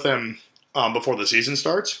contract with him before the season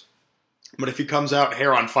starts. But if he comes out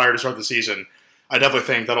hair on fire to start the season, I definitely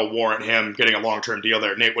think that'll warrant him getting a long-term deal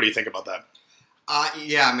there. Nate, what do you think about that?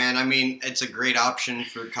 Yeah, man. I mean, it's a great option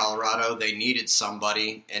for Colorado. They needed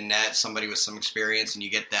somebody in net, somebody with some experience, and you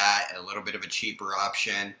get that, a little bit of a cheaper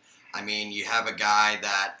option. I mean, you have a guy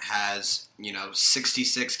that has,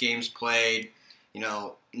 66 games played,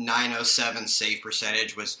 907 save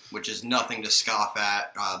percentage, which is nothing to scoff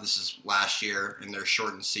at. This is last year in their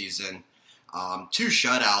shortened season. 2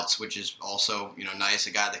 shutouts, which is also, nice.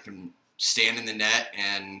 A guy that can stand in the net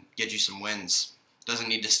and get you some wins. Doesn't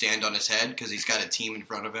need to stand on his head because he's got a team in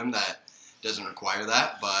front of him that doesn't require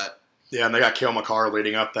that. But yeah, and they got Cale Makar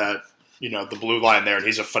leading up that, the blue line there, and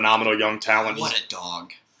he's a phenomenal young talent. What a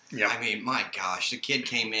dog. Yeah. I mean, my gosh, the kid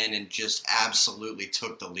came in and just absolutely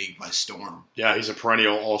took the league by storm. Yeah, he's a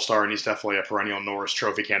perennial all-star, and he's definitely a perennial Norris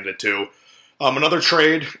Trophy candidate too. Another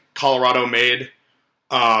trade Colorado made.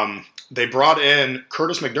 They brought in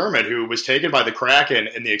Curtis McDermott, who was taken by the Kraken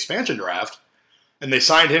in the expansion draft, and they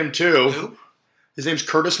signed him too. Who? His name's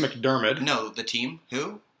Curtis McDermott. No, the team.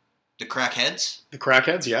 Who? The Crackheads? The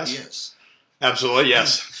Crackheads, yes. Yes. Absolutely,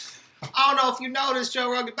 yes. I don't know if you noticed,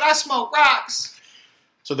 Joe Rogan, but I smoke rocks.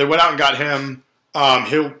 So they went out and got him.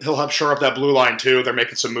 He'll help shore up that blue line too. They're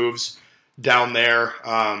making some moves down there,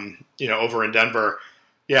 over in Denver.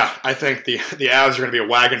 Yeah, I think the Avs are going to be a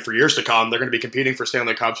wagon for years to come. They're going to be competing for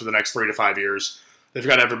Stanley Cups for the next 3 to 5 years. They've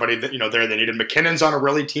got everybody that there they needed. McKinnon's on a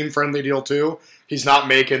really team-friendly deal too. He's not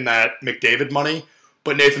making that McDavid money,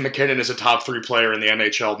 but Nathan McKinnon is a top 3 player in the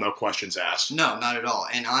NHL, no questions asked. No, not at all.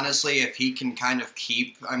 And honestly, if he can kind of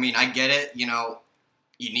I get it,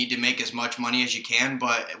 you need to make as much money as you can,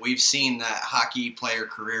 but we've seen that hockey player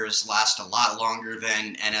careers last a lot longer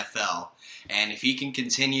than NFL. And if he can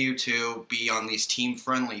continue to be on these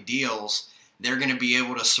team-friendly deals, they're going to be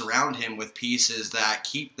able to surround him with pieces that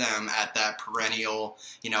keep them at that perennial,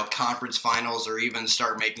 conference finals or even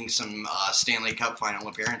start making some Stanley Cup final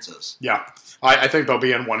appearances. Yeah, I think they'll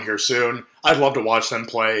be in one here soon. I'd love to watch them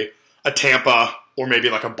play a Tampa or maybe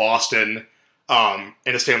like a Boston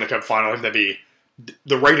in a Stanley Cup final. I think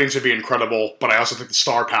the ratings would be incredible, but I also think the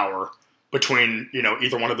star power between,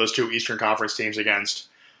 either one of those 2 Eastern Conference teams against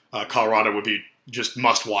Colorado would be just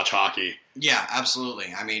must-watch hockey. Yeah,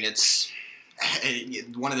 absolutely. I mean, it's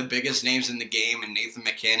one of the biggest names in the game, and Nathan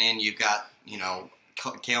McKinnon. You've got,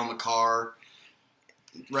 Cale Makar.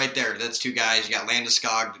 Right there, that's 2 guys. You got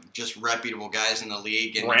Landeskog, just reputable guys in the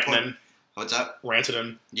league. And Rantanen. What's up?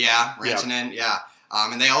 Rantanen. Yeah, Rantanen, yeah.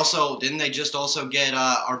 And they also, didn't they just also get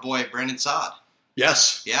our boy Brandon Saad?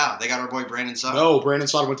 Yes. Yeah, they got our boy Brandon Saad. No, Brandon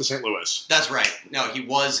Saad went to St. Louis. That's right. No, he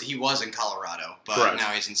was in Colorado, but Correct. Now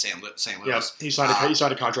he's in St. Louis. Yes, he signed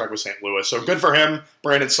a contract with St. Louis. So good for him.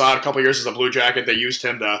 Brandon Saad, a couple years as a Blue Jacket. They used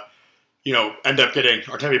him to, end up getting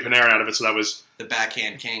Artemi Panarin out of it. So that was the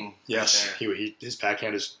backhand king. Yes, right his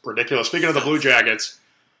backhand is ridiculous. Speaking of the Blue Jackets,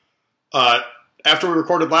 after we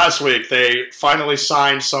recorded last week, they finally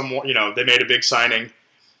signed someone. They made a big signing.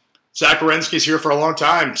 Zach Werenski's here for a long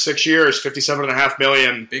time, 6 years, $57.5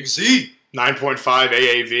 million, Big Z. 9.5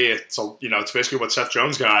 AAV. It's basically what Seth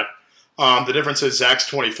Jones got. The difference is Zach's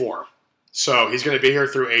 24, so he's going to be here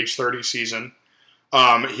through age 30 season.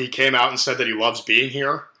 He came out and said that he loves being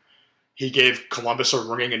here. He gave Columbus a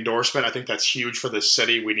ringing endorsement. I think that's huge for this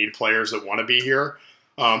city. We need players that want to be here.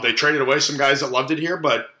 They traded away some guys that loved it here,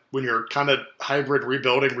 but when you're kind of hybrid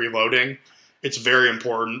rebuilding, reloading, it's very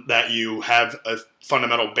important that you have a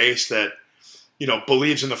fundamental base that,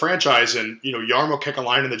 believes in the franchise. And, Jarmo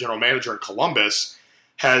Kekalainen, the general manager in Columbus,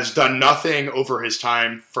 has done nothing over his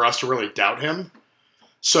time for us to really doubt him.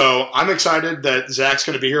 So I'm excited that Zach's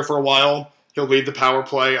going to be here for a while. He'll lead the power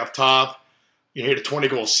play up top. He had a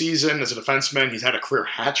 20-goal season as a defenseman. He's had a career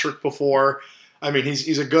hat trick before. I mean,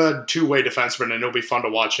 he's a good two-way defenseman, and it'll be fun to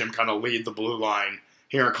watch him kind of lead the blue line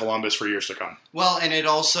here in Columbus for years to come. Well, and it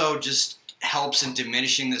also just helps in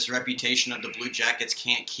diminishing this reputation of the Blue Jackets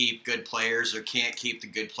can't keep good players or can't keep the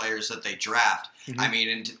good players that they draft. Mm-hmm. I mean,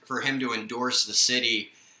 and for him to endorse the city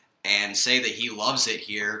and say that he loves it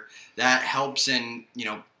here, that helps in,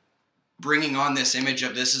 bringing on this image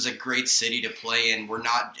of this is a great city to play in. We're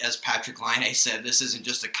not, as Patrick Laine said, this isn't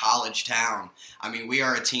just a college town. I mean, we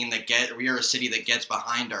are a team we are a city that gets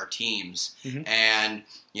behind our teams. Mm-hmm. And,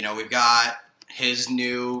 we've got his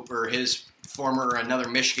former another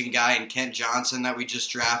Michigan guy in Kent Johnson that we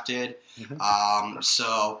just drafted. Mm-hmm.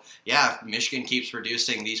 So yeah, if Michigan keeps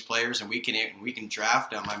producing these players and we can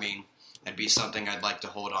draft them, I mean, that'd be something I'd like to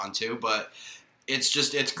hold on to. But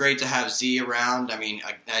it's great to have Z around. I mean,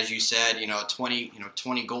 as you said, a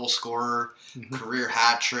 20 goal scorer, Mm-hmm. career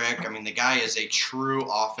hat trick. I mean, the guy is a true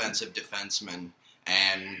offensive defenseman,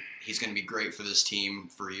 and he's going to be great for this team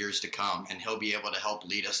for years to come. And he'll be able to help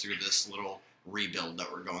lead us through this little rebuild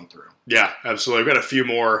that we're going through. Yeah, absolutely. We've got a few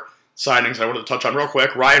more signings I wanted to touch on real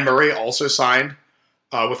quick. Ryan Murray also signed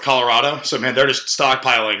with Colorado. So, man, they're just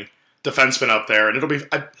stockpiling defensemen up there. And it'll be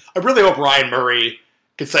 – I really hope Ryan Murray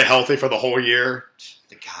can stay healthy for the whole year.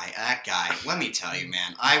 That guy, let me tell you,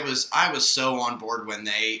 man, I was so on board when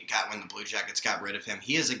the Blue Jackets got rid of him.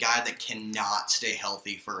 He is a guy that cannot stay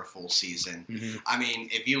healthy for a full season. Mm-hmm. I mean,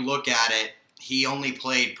 if you look at it, he only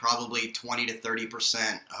played probably 20 to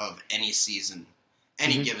 30% of any season,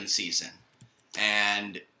 Mm-hmm. given season.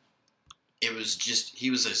 And it was just,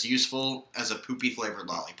 he was as useful as a poopy flavored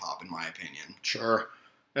lollipop, in my opinion. Sure.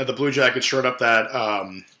 Yeah, the Blue Jackets shored up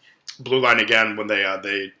that blue line again when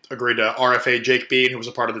they agreed to RFA Jake Bean, who was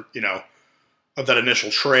a part of the, of that initial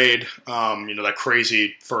trade, that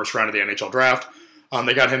crazy first round of the NHL draft.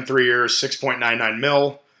 They got him 3 years, $6.99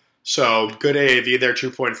 million. So good AAV there,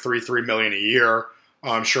 $2.33 million a year.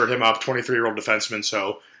 Shored him up, 23-year-old defenseman.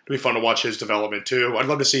 So it'll be fun to watch his development too. I'd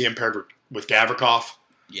love to see him paired with Gavrikov.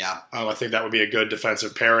 Yeah. I think that would be a good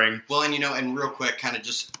defensive pairing. Well, and real quick, kind of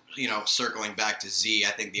just, circling back to Z, I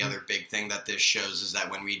think the other big thing that this shows is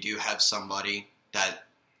that when we do have somebody that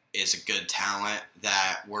is a good talent,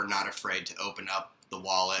 that we're not afraid to open up the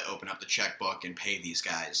wallet, open up the checkbook, and pay these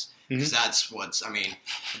guys. Because that's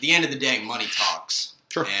at the end of the day, money talks.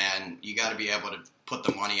 Sure. And you got to be able to put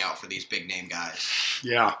the money out for these big name guys.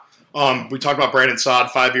 Yeah. We talked about Brandon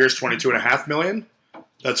Saad, 5 years, $22.5 million.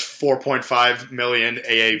 That's $4.5 million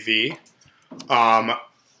AAV.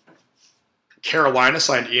 Carolina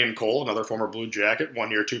signed Ian Cole, another former Blue Jacket,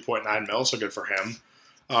 1 year, $2.9 million, so good for him.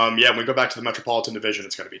 When we go back to the Metropolitan Division,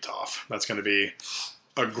 it's going to be tough. That's going to be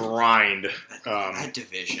a grind. That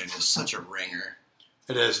division is such a ringer.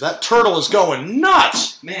 It is. That turtle is going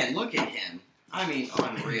nuts. Man, look at him. I mean,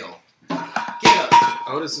 unreal. Get up.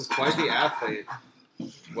 Otis is quite the athlete.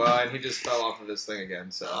 Well, and he just fell off of his thing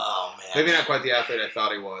again, so Oh, man. maybe not quite the athlete I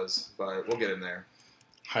thought he was, but we'll get him there.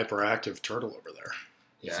 Hyperactive turtle over there.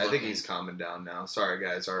 Yeah, I think he's calming down now. Sorry,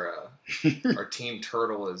 guys. Our team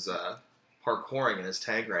turtle is parkouring in his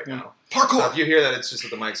tank right now. Parkour! So if you hear that, it's just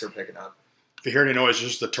that the mics are picking up. If you hear any noise, it's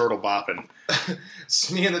just the turtle bopping.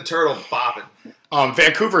 It's me and the turtle bopping.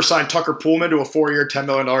 Vancouver signed Tucker Poolman to a 4-year, $10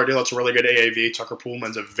 million deal. That's a really good AAV. Tucker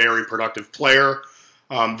Poolman's a very productive player.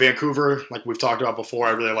 Vancouver, like we've talked about before,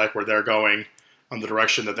 I really like where they're going, the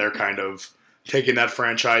direction that they're kind of taking that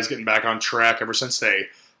franchise, getting back on track. Ever since they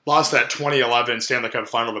lost that 2011 Stanley Cup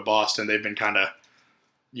final to Boston, they've been kind of,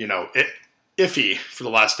 iffy for the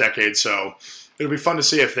last decade. So it'll be fun to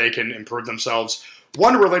see if they can improve themselves.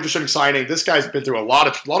 One really interesting signing. This guy's been through a lot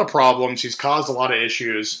of problems. He's caused a lot of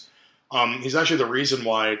issues. He's actually the reason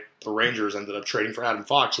why the Rangers ended up trading for Adam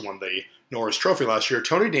Fox and won the Norris Trophy last year.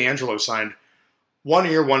 Tony DeAngelo signed 1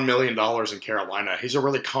 year, $1 million in Carolina. He's a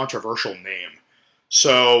really controversial name.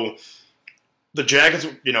 So the Jackets,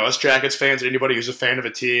 us Jackets fans, anybody who's a fan of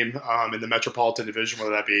a team in the Metropolitan Division,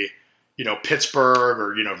 whether that be, Pittsburgh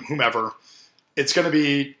or, whomever, it's going to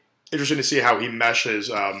be interesting to see how he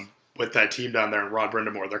meshes with that team down there in Rod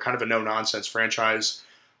Brindamore. They're kind of a no-nonsense franchise.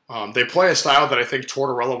 They play a style that I think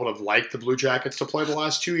Tortorella would have liked the Blue Jackets to play the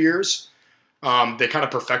last 2 years. They kind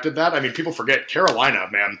of perfected that. I mean, people forget Carolina,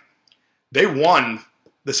 man. They won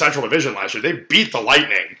the Central Division last year. They beat the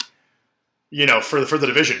Lightning, for the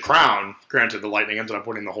division crown. Granted, the Lightning ended up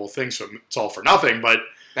winning the whole thing, so it's all for nothing. But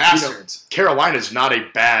Bastards. Carolina's not a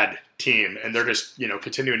bad team, and they're just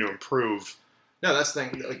continuing to improve. No, that's the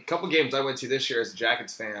thing. Like, a couple games I went to this year as a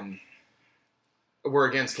Jackets fan were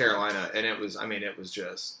against Carolina, and it was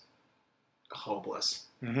just hopeless.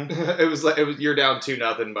 Mm-hmm. it was you're down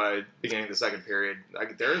 2-0 by the beginning of the second period.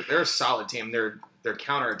 Like, they're a solid team. Their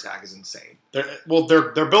counterattack is insane. They're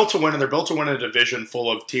built to win, and they're built to win in a division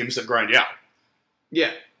full of teams that grind you out.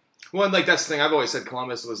 Yeah. Well, and, like, that's the thing. I've always said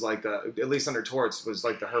Columbus was like at least under Torts, was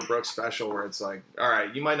like the Herb Brooks special, where it's like, all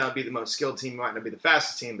right, you might not be the most skilled team, you might not be the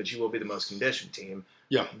fastest team, but you will be the most conditioned team.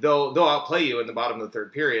 Yeah. They'll outplay you in the bottom of the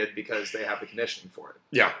third period because they have the conditioning for it.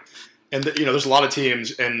 Yeah. And, there's a lot of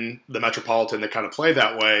teams in the Metropolitan that kind of play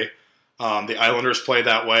that way. The Islanders play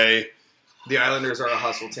that way. The Islanders are a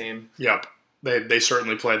hustle team. Yep. They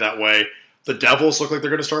certainly play that way. The Devils look like they're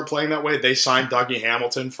going to start playing that way. They signed Dougie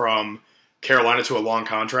Hamilton from Carolina to a long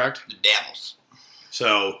contract. The Devils.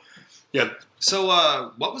 So, yeah.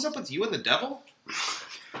 So, what was up with you and the Devil?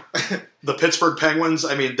 The Pittsburgh Penguins,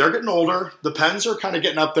 I mean, they're getting older. The Pens are kind of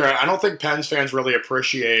getting up there. I don't think Pens fans really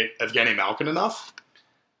appreciate Evgeny Malkin enough.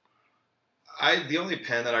 The only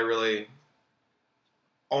Pen that I really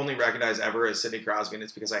only recognize ever is Sidney Crosby, and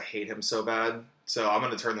it's because I hate him so bad. So I'm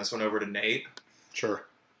going to turn this one over to Nate. Sure.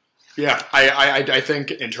 Yeah, I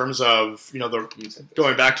think in terms of,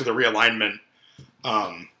 going back to the realignment,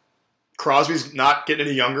 Crosby's not getting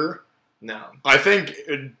any younger. No. I think,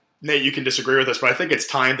 Nate, you can disagree with this, but I think it's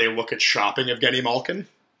time they look at shopping Evgeny Malkin.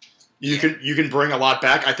 You can bring a lot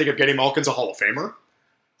back. I think Evgeny Malkin's a Hall of Famer.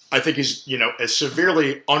 I think he's, a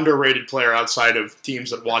severely underrated player outside of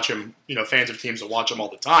teams that watch him, fans of teams that watch him all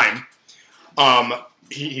the time.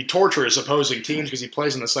 He tortures opposing teams because he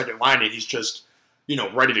plays in the second line and he's just,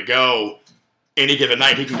 ready to go. Any given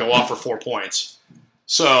night, he can go off for 4 points.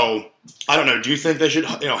 So, I don't know. Do you think they should,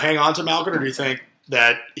 hang on to Malkin, or do you think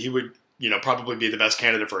that he would, probably be the best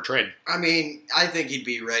candidate for a trade? I mean, I think he'd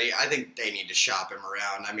be ready. I think they need to shop him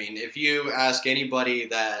around. I mean, if you ask anybody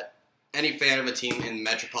any fan of a team in the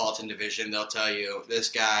Metropolitan Division, they'll tell you this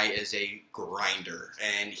guy is a grinder,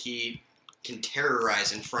 and he can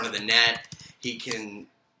terrorize in front of the net. He can,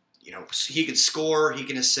 he can score, he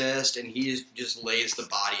can assist, and he just lays the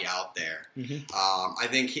body out there. Mm-hmm. I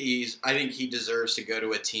think he deserves to go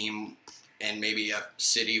to a team and maybe a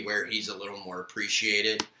city where he's a little more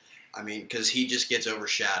appreciated. I mean, because he just gets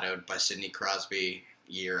overshadowed by Sidney Crosby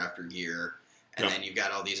year after year, and then you've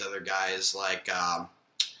got all these other guys like.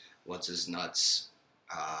 What's his nuts?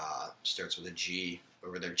 Starts with a G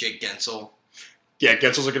over there. Jake Gensel. Yeah,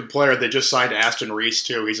 Gensel's a good player. They just signed Aston Reese,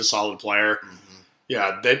 too. He's a solid player. Mm-hmm.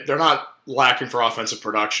 Yeah, they're not lacking for offensive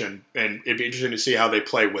production, and it'd be interesting to see how they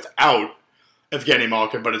play without Evgeny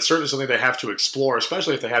Malkin, but it's certainly something they have to explore,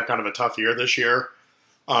 especially if they have kind of a tough year this year.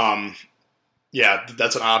 Yeah,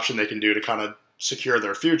 that's an option they can do to kind of secure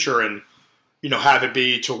their future and, have it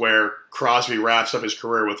be to where Crosby wraps up his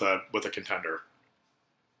career with a contender.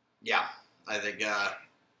 Yeah, I think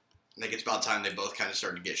it's about time they both kind of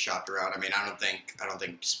started to get shopped around. I mean, I don't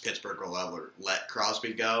think Pittsburgh will ever let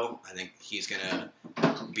Crosby go. I think he's gonna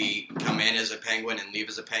come in as a Penguin and leave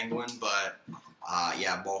as a Penguin. But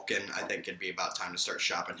Malkin, I think it'd be about time to start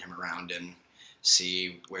shopping him around and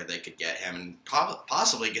see where they could get him and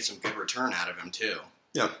possibly get some good return out of him too.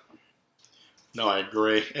 Yeah. No, I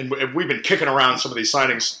agree. And we've been kicking around some of these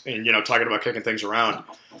signings and, talking about kicking things around.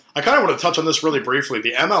 I kind of want to touch on this really briefly.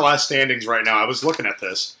 The MLS standings right now, I was looking at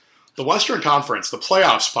this. The Western Conference, the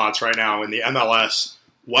playoff spots right now in the MLS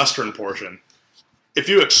Western portion, if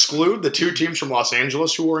you exclude the two teams from Los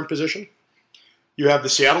Angeles who are in position, you have the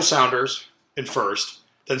Seattle Sounders in first,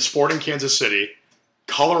 then Sporting Kansas City,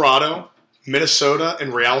 Colorado, Minnesota,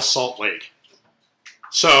 and Real Salt Lake.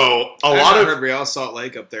 So I haven't heard Real Salt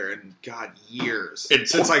Lake up there in years.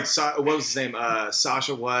 Since what was his name?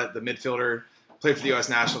 Sasha, the midfielder, played for the U.S.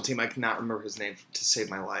 national team. I cannot remember his name to save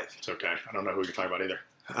my life. It's okay. I don't know who you're talking about either.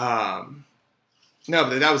 No,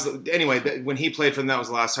 but that was anyway. When he played for them, that was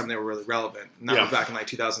the last time they were really relevant. And that was back in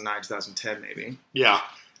 2009, 2010, maybe. Yeah,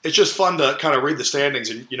 it's just fun to kind of read the standings,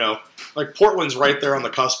 and like Portland's right there on the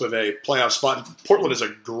cusp of a playoff spot. Portland is a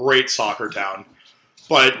great soccer town,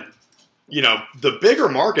 but the bigger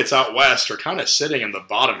markets out west are kind of sitting in the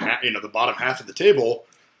bottom half, the bottom half of the table.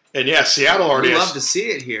 And yeah, Seattle already We has, love to see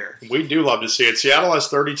it here. we do love to see it. Seattle has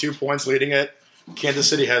 32 points leading it. Kansas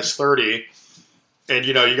City has 30. And,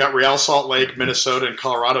 you got Real Salt Lake, Minnesota, and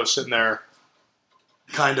Colorado sitting there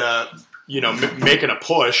kind of, making a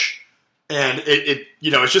push. And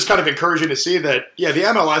it's just kind of encouraging to see that, yeah, the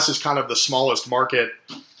MLS is kind of the smallest market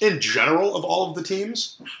in general of all of the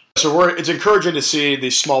teams. So it's encouraging to see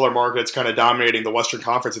these smaller markets kind of dominating the Western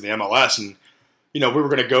Conference in the MLS. And, we were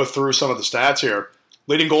going to go through some of the stats here.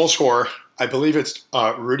 Leading goal scorer, I believe it's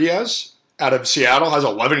Rudiaz out of Seattle, has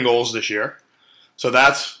 11 goals this year. So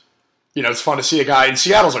that's, it's fun to see a guy. And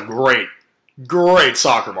Seattle's a great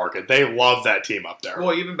soccer market. They love that team up there.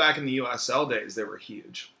 Well, even back in the USL days, they were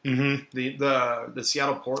huge. Mm-hmm. The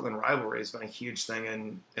Seattle-Portland rivalry has been a huge thing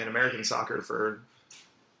in American soccer for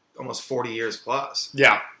almost 40 years plus.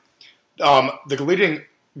 Yeah. The leading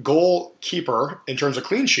goalkeeper in terms of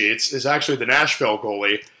clean sheets is actually the Nashville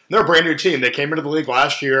goalie. They're a brand new team. They came into the league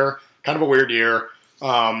last year, kind of a weird year.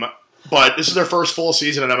 But this is their first full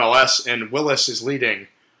season in MLS, and Willis is leading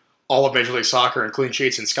all of Major League Soccer in clean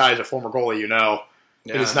sheets. And Sky is a former goalie,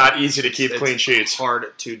 It is not easy to keep clean sheets. It's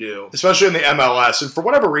hard to do. Especially in the MLS. And for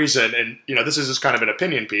whatever reason, and this is just kind of an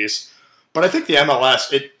opinion piece, but I think the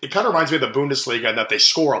MLS, it kind of reminds me of the Bundesliga in that they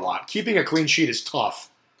score a lot. Keeping a clean sheet is tough.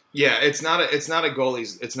 Yeah, it's not a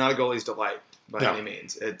goalie's delight by any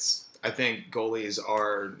means. I think goalies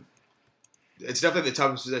are. It's definitely the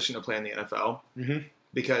toughest position to play in the NFL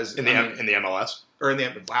because in the MLS or in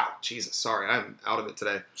the wow, Jesus, sorry, I'm out of it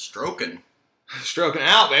today. Stroking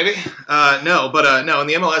out, baby. No, in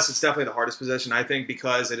the MLS, it's definitely the hardest position. I think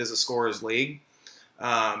because it is a scorer's league,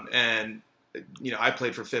 and I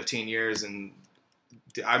played for 15 years and.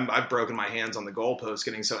 I've broken my hands on the goalpost,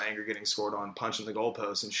 getting so angry, getting scored on, punching the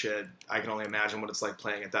goalpost and shit. I can only imagine what it's like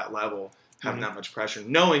playing at that level, having that much pressure,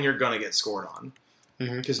 knowing you're going to get scored on.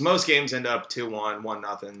 Because most games end up 2-1,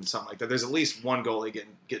 1-0, something like that. There's at least one goalie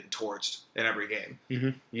getting torched in every game.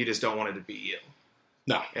 You just don't want it to be you.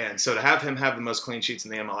 No. And so to have him have the most clean sheets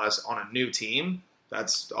in the MLS on a new team,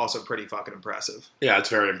 that's also pretty fucking impressive. Yeah, it's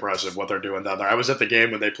very impressive what they're doing down there. I was at the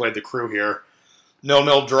game when they played the Crew here.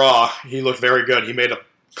 0-0 draw. He looked very good. He made a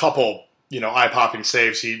couple, eye-popping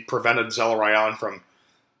saves. He prevented Zelarayan from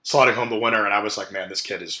slotting home the winner, and I was like, man, this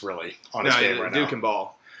kid is really on his game right now. Dude can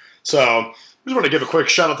ball. So I just want to give a quick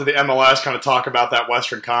shout-out to the MLS, kind of talk about that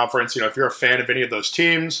Western Conference. If you're a fan of any of those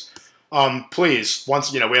teams, please,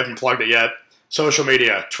 once, we haven't plugged it yet, social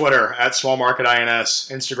media, Twitter, at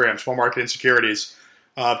SmallMarketINS, Instagram, Small Market Insecurities.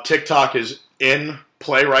 TikTok is in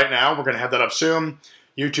play right now. We're going to have that up soon.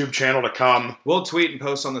 YouTube channel to come. We'll tweet and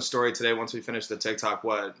post on the story today once we finish the TikTok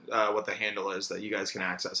what the handle is that you guys can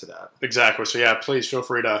access it at. Exactly. So yeah, please feel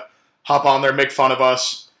free to hop on there, make fun of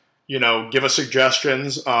us, give us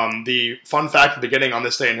suggestions. The fun fact at the beginning on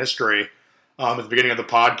this day in history, at the beginning of the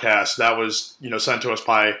podcast, that was sent to us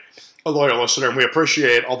by a loyal listener, and we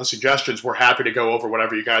appreciate all the suggestions. We're happy to go over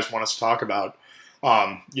whatever you guys want us to talk about.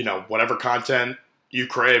 Whatever content you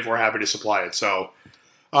crave, we're happy to supply it. So.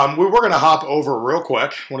 We were going to hop over real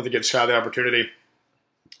quick. Wanted to give Sky the opportunity.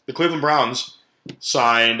 The Cleveland Browns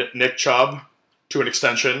signed Nick Chubb to an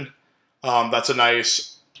extension. That's a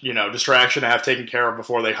nice, distraction to have taken care of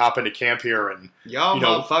before they hop into camp here. And y'all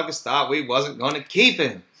motherfuckers thought we wasn't going to keep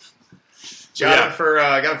him. So got him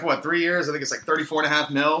for what, 3 years? I think it's like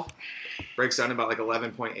 $34.5 million. Breaks down to about like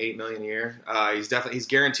 $11.8 million a year. He's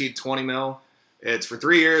guaranteed $20 million. It's for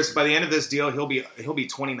 3 years. By the end of this deal, he'll be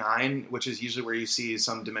 29, which is usually where you see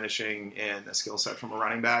some diminishing in a skill set from a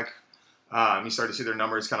running back. You start to see their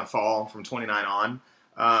numbers kind of fall from 29 on.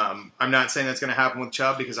 I'm not saying that's going to happen with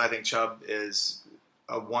Chubb because I think Chubb is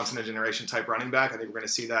a once-in-a-generation type running back. I think we're going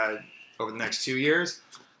to see that over the next 2 years.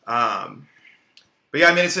 But yeah,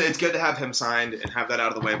 I mean, it's good to have him signed and have that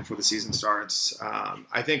out of the way before the season starts.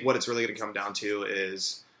 I think what it's really going to come down to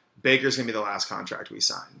is Baker's going to be the last contract we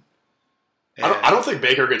sign. I don't think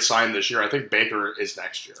Baker gets signed this year. I think Baker is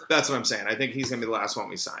next year. That's what I'm saying. I think he's going to be the last one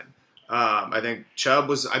we sign. I think Chubb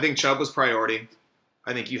was priority.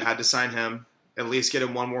 I think you had to sign him, at least get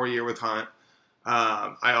him one more year with Hunt.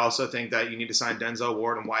 I also think that you need to sign Denzel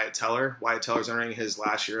Ward and Wyatt Teller. Wyatt Teller's entering his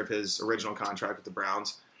last year of his original contract with the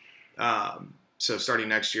Browns. So starting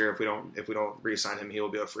next year, if we don't re-sign him, he will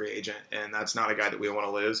be a free agent, and that's not a guy that we want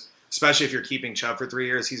to lose. Especially if you're keeping Chubb for 3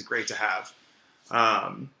 years, he's great to have.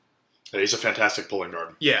 He's a fantastic pulling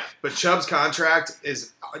guard. Yeah, but Chubb's contract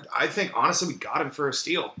is, I think, honestly, we got him for a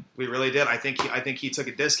steal. We really did. I think he took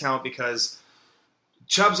a discount because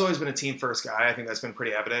Chubb's always been a team-first guy. I think that's been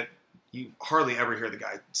pretty evident. You hardly ever hear the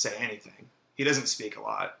guy say anything. He doesn't speak a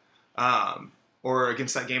lot. or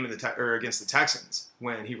against that game or against the Texans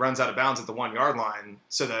when he runs out of bounds at the 1 yard line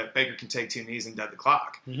so that Baker can take 2 knees and dead the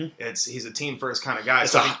clock. Mm-hmm. He's a team first kind of guy.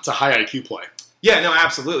 It's a high IQ play. Yeah, no,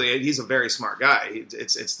 absolutely. He's a very smart guy.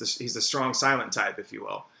 He's the strong silent type, if you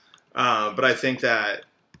will. But I think that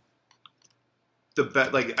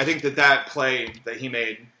that play that he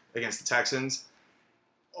made against the Texans,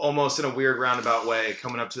 almost in a weird roundabout way,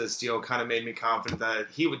 coming up to this deal, kind of made me confident that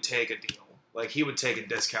he would take a deal. Like, he would take a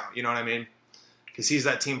discount. You know what I mean? Because he's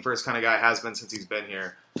that team first kind of guy, has been since he's been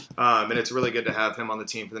here. And it's really good to have him on the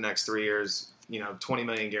team for the next 3 years. $20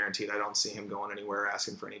 million guaranteed. I don't see him going anywhere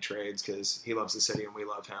asking for any trades because he loves the city and we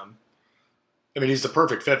love him. I mean, he's the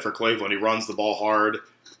perfect fit for Cleveland. He runs the ball hard.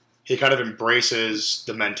 He kind of embraces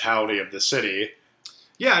the mentality of the city.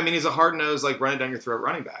 Yeah, I mean, he's a hard-nosed, like, running down your throat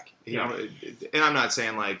running back. Yeah. And I'm not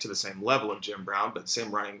saying, like, to the same level of Jim Brown, but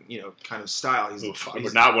same running, kind of style. I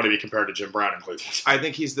would not want to be compared to Jim Brown in Cleveland. I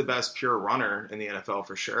think he's the best pure runner in the NFL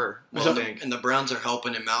for sure. And the Browns are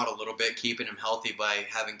helping him out a little bit, keeping him healthy by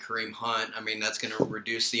having Kareem Hunt. I mean, that's going to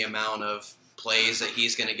reduce the amount of plays that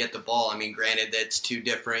he's going to get the ball. I mean, granted, that's two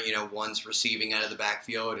different, one's receiving out of the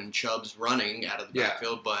backfield and Chubb's running out of the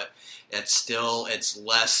backfield, but it's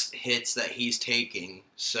less hits that he's taking,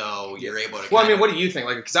 so you're able to. Well, I mean, what do you think?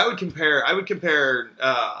 Like, because I would compare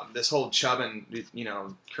this whole Chubb and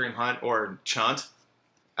Kareem Hunt, or Chunt,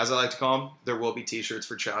 as I like to call him. There will be T-shirts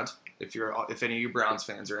for Chunt if any of you Browns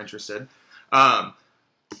fans are interested. But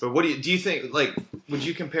what do you think? Like, would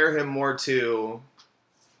you compare him more to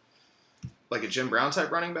like a Jim Brown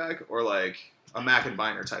type running back, or like a Mack and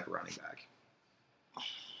Biner type of running back?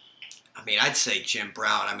 I mean, I'd say Jim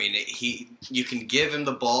Brown. I mean, you can give him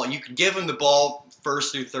the ball. You can give him the ball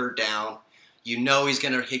first through third down. He's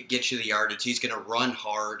going to get you the yardage. He's going to run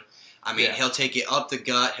hard. I mean, he'll take it up the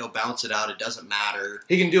gut. He'll bounce it out. It doesn't matter.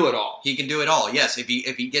 He can do it all. He can do it all. Yes, if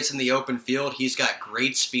he gets in the open field, he's got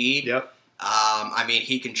great speed. Yep. I mean,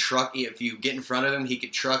 he can truck. If you get in front of him, he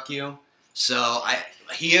can truck you. So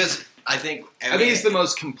he is. I think he's the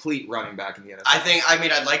most complete running back in the NFL.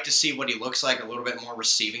 I'd like to see what he looks like a little bit more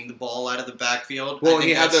receiving the ball out of the backfield. Well, he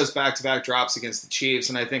had those back-to-back drops against the Chiefs,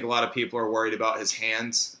 and I think a lot of people are worried about his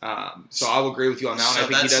hands. So I'll agree with you on that one. I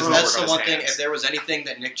think he does work on his hands. That's the one thing. If there was anything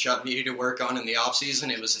that Nick Chubb needed to work on in the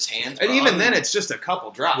offseason, it was his hands. And even then, it's just a couple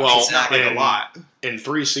drops. Well, it's not like a lot. In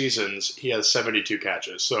 3 seasons, he has 72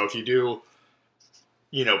 catches. So if you do,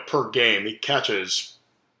 per game, he catches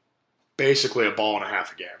basically a ball and a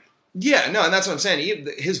half a game. Yeah, no, and that's what I'm saying.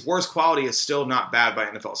 His worst quality is still not bad by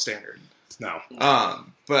NFL standard. No.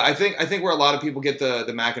 But I think where a lot of people get the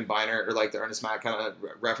Mack and Biner, or like the Ernest Mack kind of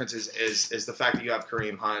references, is the fact that you have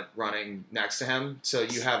Kareem Hunt running next to him. So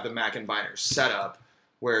you have the Mack and Biner setup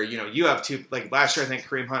where, you have two, like last year I think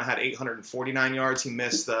Kareem Hunt had 849 yards. He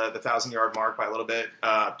missed the 1,000-yard mark by a little bit.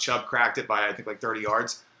 Chubb cracked it by I think like 30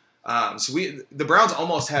 yards. So the Browns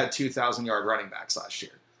almost had 2,000-yard running backs last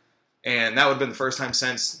year. And that would have been the first time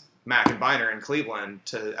since Mack and Biner in Cleveland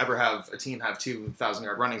to ever have a team have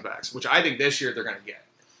 2,000-yard running backs, which I think this year they're going to get.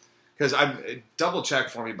 Because I'm double check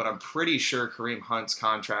for me, but I'm pretty sure Kareem Hunt's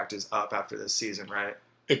contract is up after this season, right?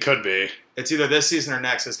 It could be. It's either this season or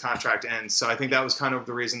next his contract ends. So I think that was kind of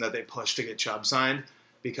the reason that they pushed to get Chubb signed,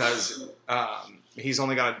 because he's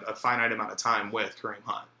only got a finite amount of time with Kareem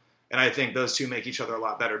Hunt. And I think those two make each other a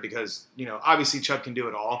lot better because, obviously Chubb can do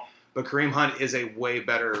it all, but Kareem Hunt is a way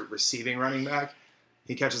better receiving running back.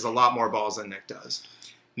 He catches a lot more balls than Nick does.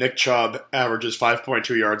 Nick Chubb averages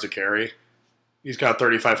 5.2 yards a carry. He's got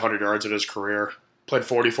 3,500 yards in his career. Played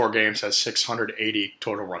 44 games, has 680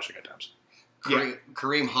 total rushing attempts.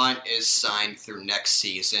 Kareem Hunt is signed through next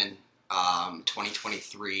season,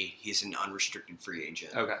 2023. He's an unrestricted free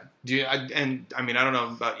agent. Okay. I don't know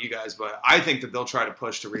about you guys, but I think that they'll try to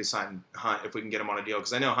push to re-sign Hunt if we can get him on a deal.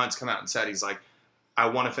 Because I know Hunt's come out and said he's like, I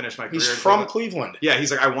want to finish my career. He's from Cleveland. Yeah,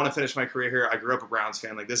 he's like, I want to finish my career here. I grew up a Browns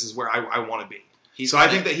fan. Like, this is where I want to be. I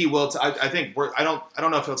think that he will. I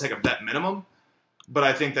don't know if he'll take a vet minimum, but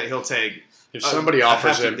I think that he'll take. If somebody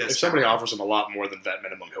offers him a lot more than vet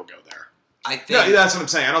minimum, he'll go there. I think. Yeah, that's what I'm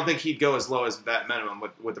saying. I don't think he'd go as low as vet minimum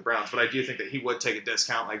with the Browns, but I do think that he would take a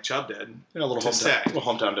discount like Chubb did. A little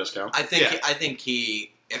hometown discount. I think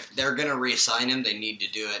if they're going to re-sign him, they need to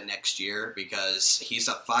do it next year because he's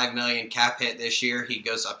a $5 million cap hit this year. He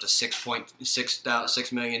goes up to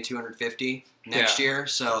 $6,250,000 next year.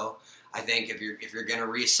 So I think if you're going to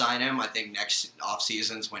re-sign him, I think next off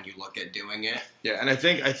season's when you look at doing it. Yeah, and I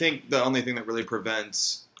think the only thing that really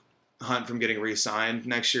prevents Hunt from getting re-signed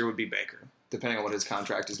next year would be Baker, depending on what his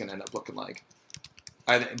contract is going to end up looking like.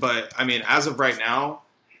 But as of right now,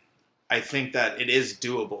 I think that it is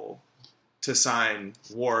doable to sign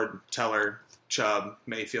Ward, Teller, Chubb,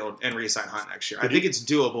 Mayfield, and re-sign Hunt next year. I think it's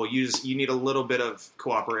doable. You need a little bit of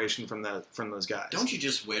cooperation from those guys. Don't you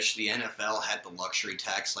just wish the NFL had the luxury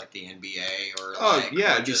tax like the NBA or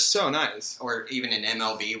it'd be so nice. Or even in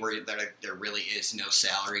MLB where there really is no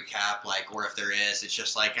salary cap, or if there is, it's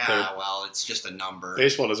just it's just a number.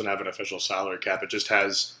 Baseball doesn't have an official salary cap; it just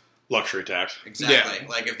has luxury tax. Exactly.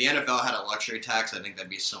 Yeah. If the NFL had a luxury tax, I think that'd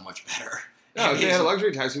be so much better. No, if they had a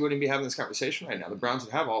luxury tax, we wouldn't be having this conversation right now. The Browns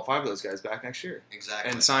would have all 5 of those guys back next year.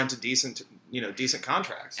 Exactly. And signed to decent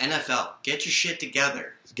contracts. NFL, get your shit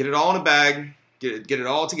together. Get it all in a bag. Get it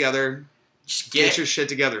all together. Just get your shit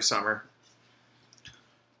together, Summer.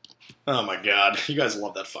 Oh my God. You guys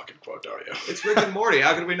love that fucking quote, don't you? It's Rick and Morty.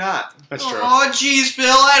 How could we not? That's true. Oh, jeez, Phil.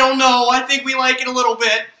 I don't know. I think we like it a little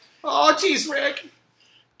bit. Oh, jeez, Rick.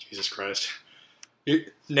 Jesus Christ.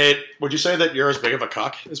 Nate, would you say that you're as big of a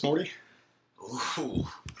cuck as Morty? Ooh,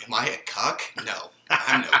 am I a cuck? No,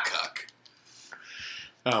 I'm no cuck.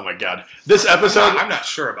 Oh my God. This episode... I'm not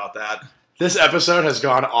sure about that. This episode has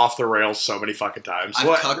gone off the rails so many fucking times.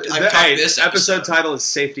 I've cucked this episode title is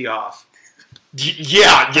Safety Off.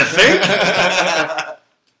 Yeah, you think?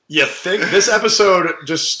 You think? This episode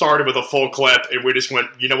just started with a full clip, and we just went,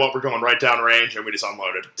 you know what, we're going right down range, and we just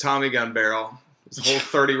unloaded. Tommy gun barrel. This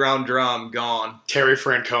whole 30-round drum gone. Terry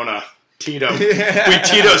Francona. Tito. We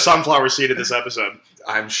Tito sunflower seeded this episode.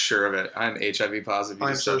 I'm sure of it. I'm HIV positive.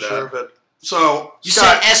 I'm so sure of it. So, you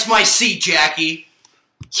said S my C, Jackie.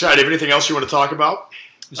 Scott, do you have anything else you want to talk about?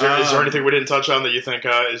 Is there anything we didn't touch on that you think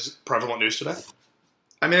is prevalent news today?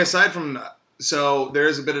 I mean, aside from... So, there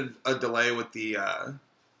is a bit of a delay with the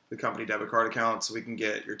company debit card account, so we can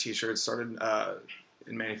get your T-shirts started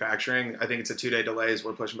in manufacturing. I think it's a 2-day delay, so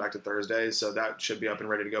we're pushing back to Thursday, so that should be up and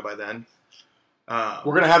ready to go by then.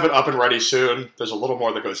 We're going to have it up and ready soon. There's a little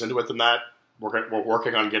more that goes into it than that. We're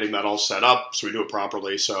working on getting that all set up so we do it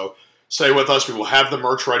properly. So stay with us. We will have the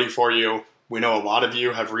merch ready for you. We know a lot of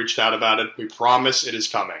you have reached out about it. We promise it is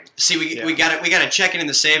coming. See, we got it. We got to check it in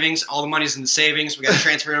the savings. All the money's in the savings. We got to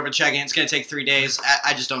transfer it over to checking. It's going to take 3 days.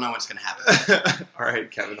 I just don't know what's going to happen. All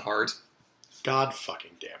right, Kevin Hart. God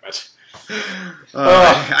fucking damn it.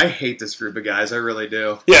 I hate this group of guys. I really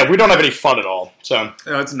do. Yeah, we don't have any fun at all. So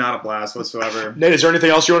no, it's not a blast whatsoever. Nate, is there anything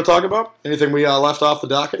else you want to talk about? Anything we left off the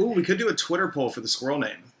docket? Ooh, we could do a Twitter poll for the squirrel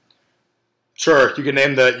name. Sure, you can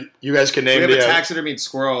name you guys can name we have a taxidermied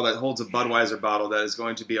squirrel that holds a Budweiser bottle that is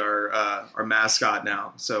going to be our mascot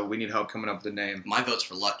now. So we need help coming up with a name. My vote's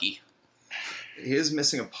for Lucky. He is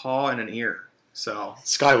missing a paw and an ear. So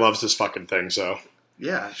Sky loves this fucking thing. So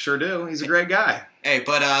yeah, sure do. He's a great guy. Hey,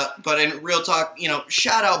 but in real talk,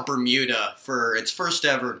 shout out Bermuda for its first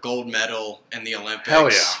ever gold medal in the Olympics.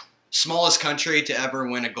 Hell yeah! Smallest country to ever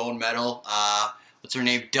win a gold medal. What's her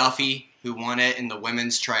name? Duffy, who won it in the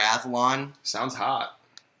women's triathlon. Sounds hot.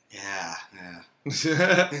 Yeah.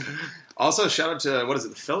 Also, shout out to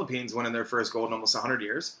the Philippines winning their first gold in almost 100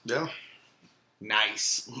 years. Yeah.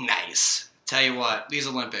 Nice. Tell you what, these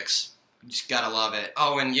Olympics, you just gotta love it.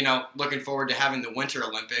 Oh, and looking forward to having the Winter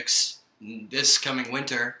Olympics this coming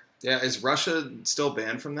winter. Yeah, is Russia still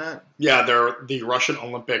banned from that? Yeah, they're the Russian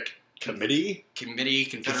Olympic Confederation.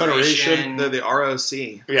 They're the ROC.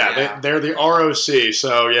 Yeah. They're the ROC.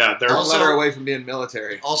 So yeah, they're a letter away from being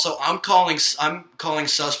military. Also, I'm calling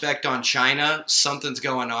suspect on China. Something's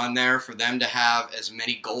going on there for them to have as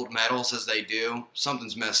many gold medals as they do.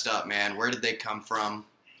 Something's messed up, man. Where did they come from?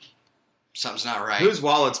 Something's not right. Whose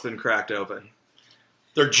wallet's been cracked open?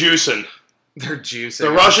 They're juicing.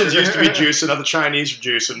 The Russians used to be juicing, now the Chinese are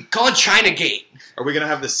juicing. Call it Chinagate. Are we going to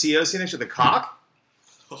have the COC next to the cock?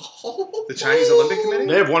 The Chinese Olympic Committee?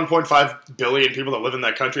 They have 1.5 billion people that live in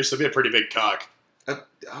that country, so it'd be a pretty big cock.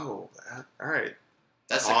 All right.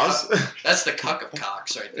 That's the cuck of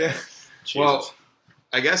cocks right there. Yeah. Well,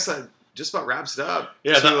 I guess that just about wraps it up.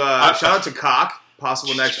 Yeah. Shout out to Cock,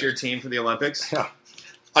 possible next year team for the Olympics. Yeah.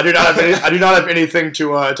 I do not have anything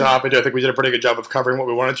to hop into. I think we did a pretty good job of covering what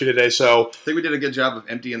we wanted to today. So I think we did a good job of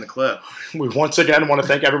emptying the clip. We once again want to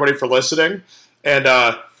thank everybody for listening. And,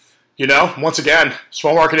 once again,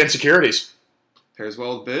 small market insecurities. Pairs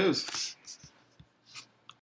well with booze.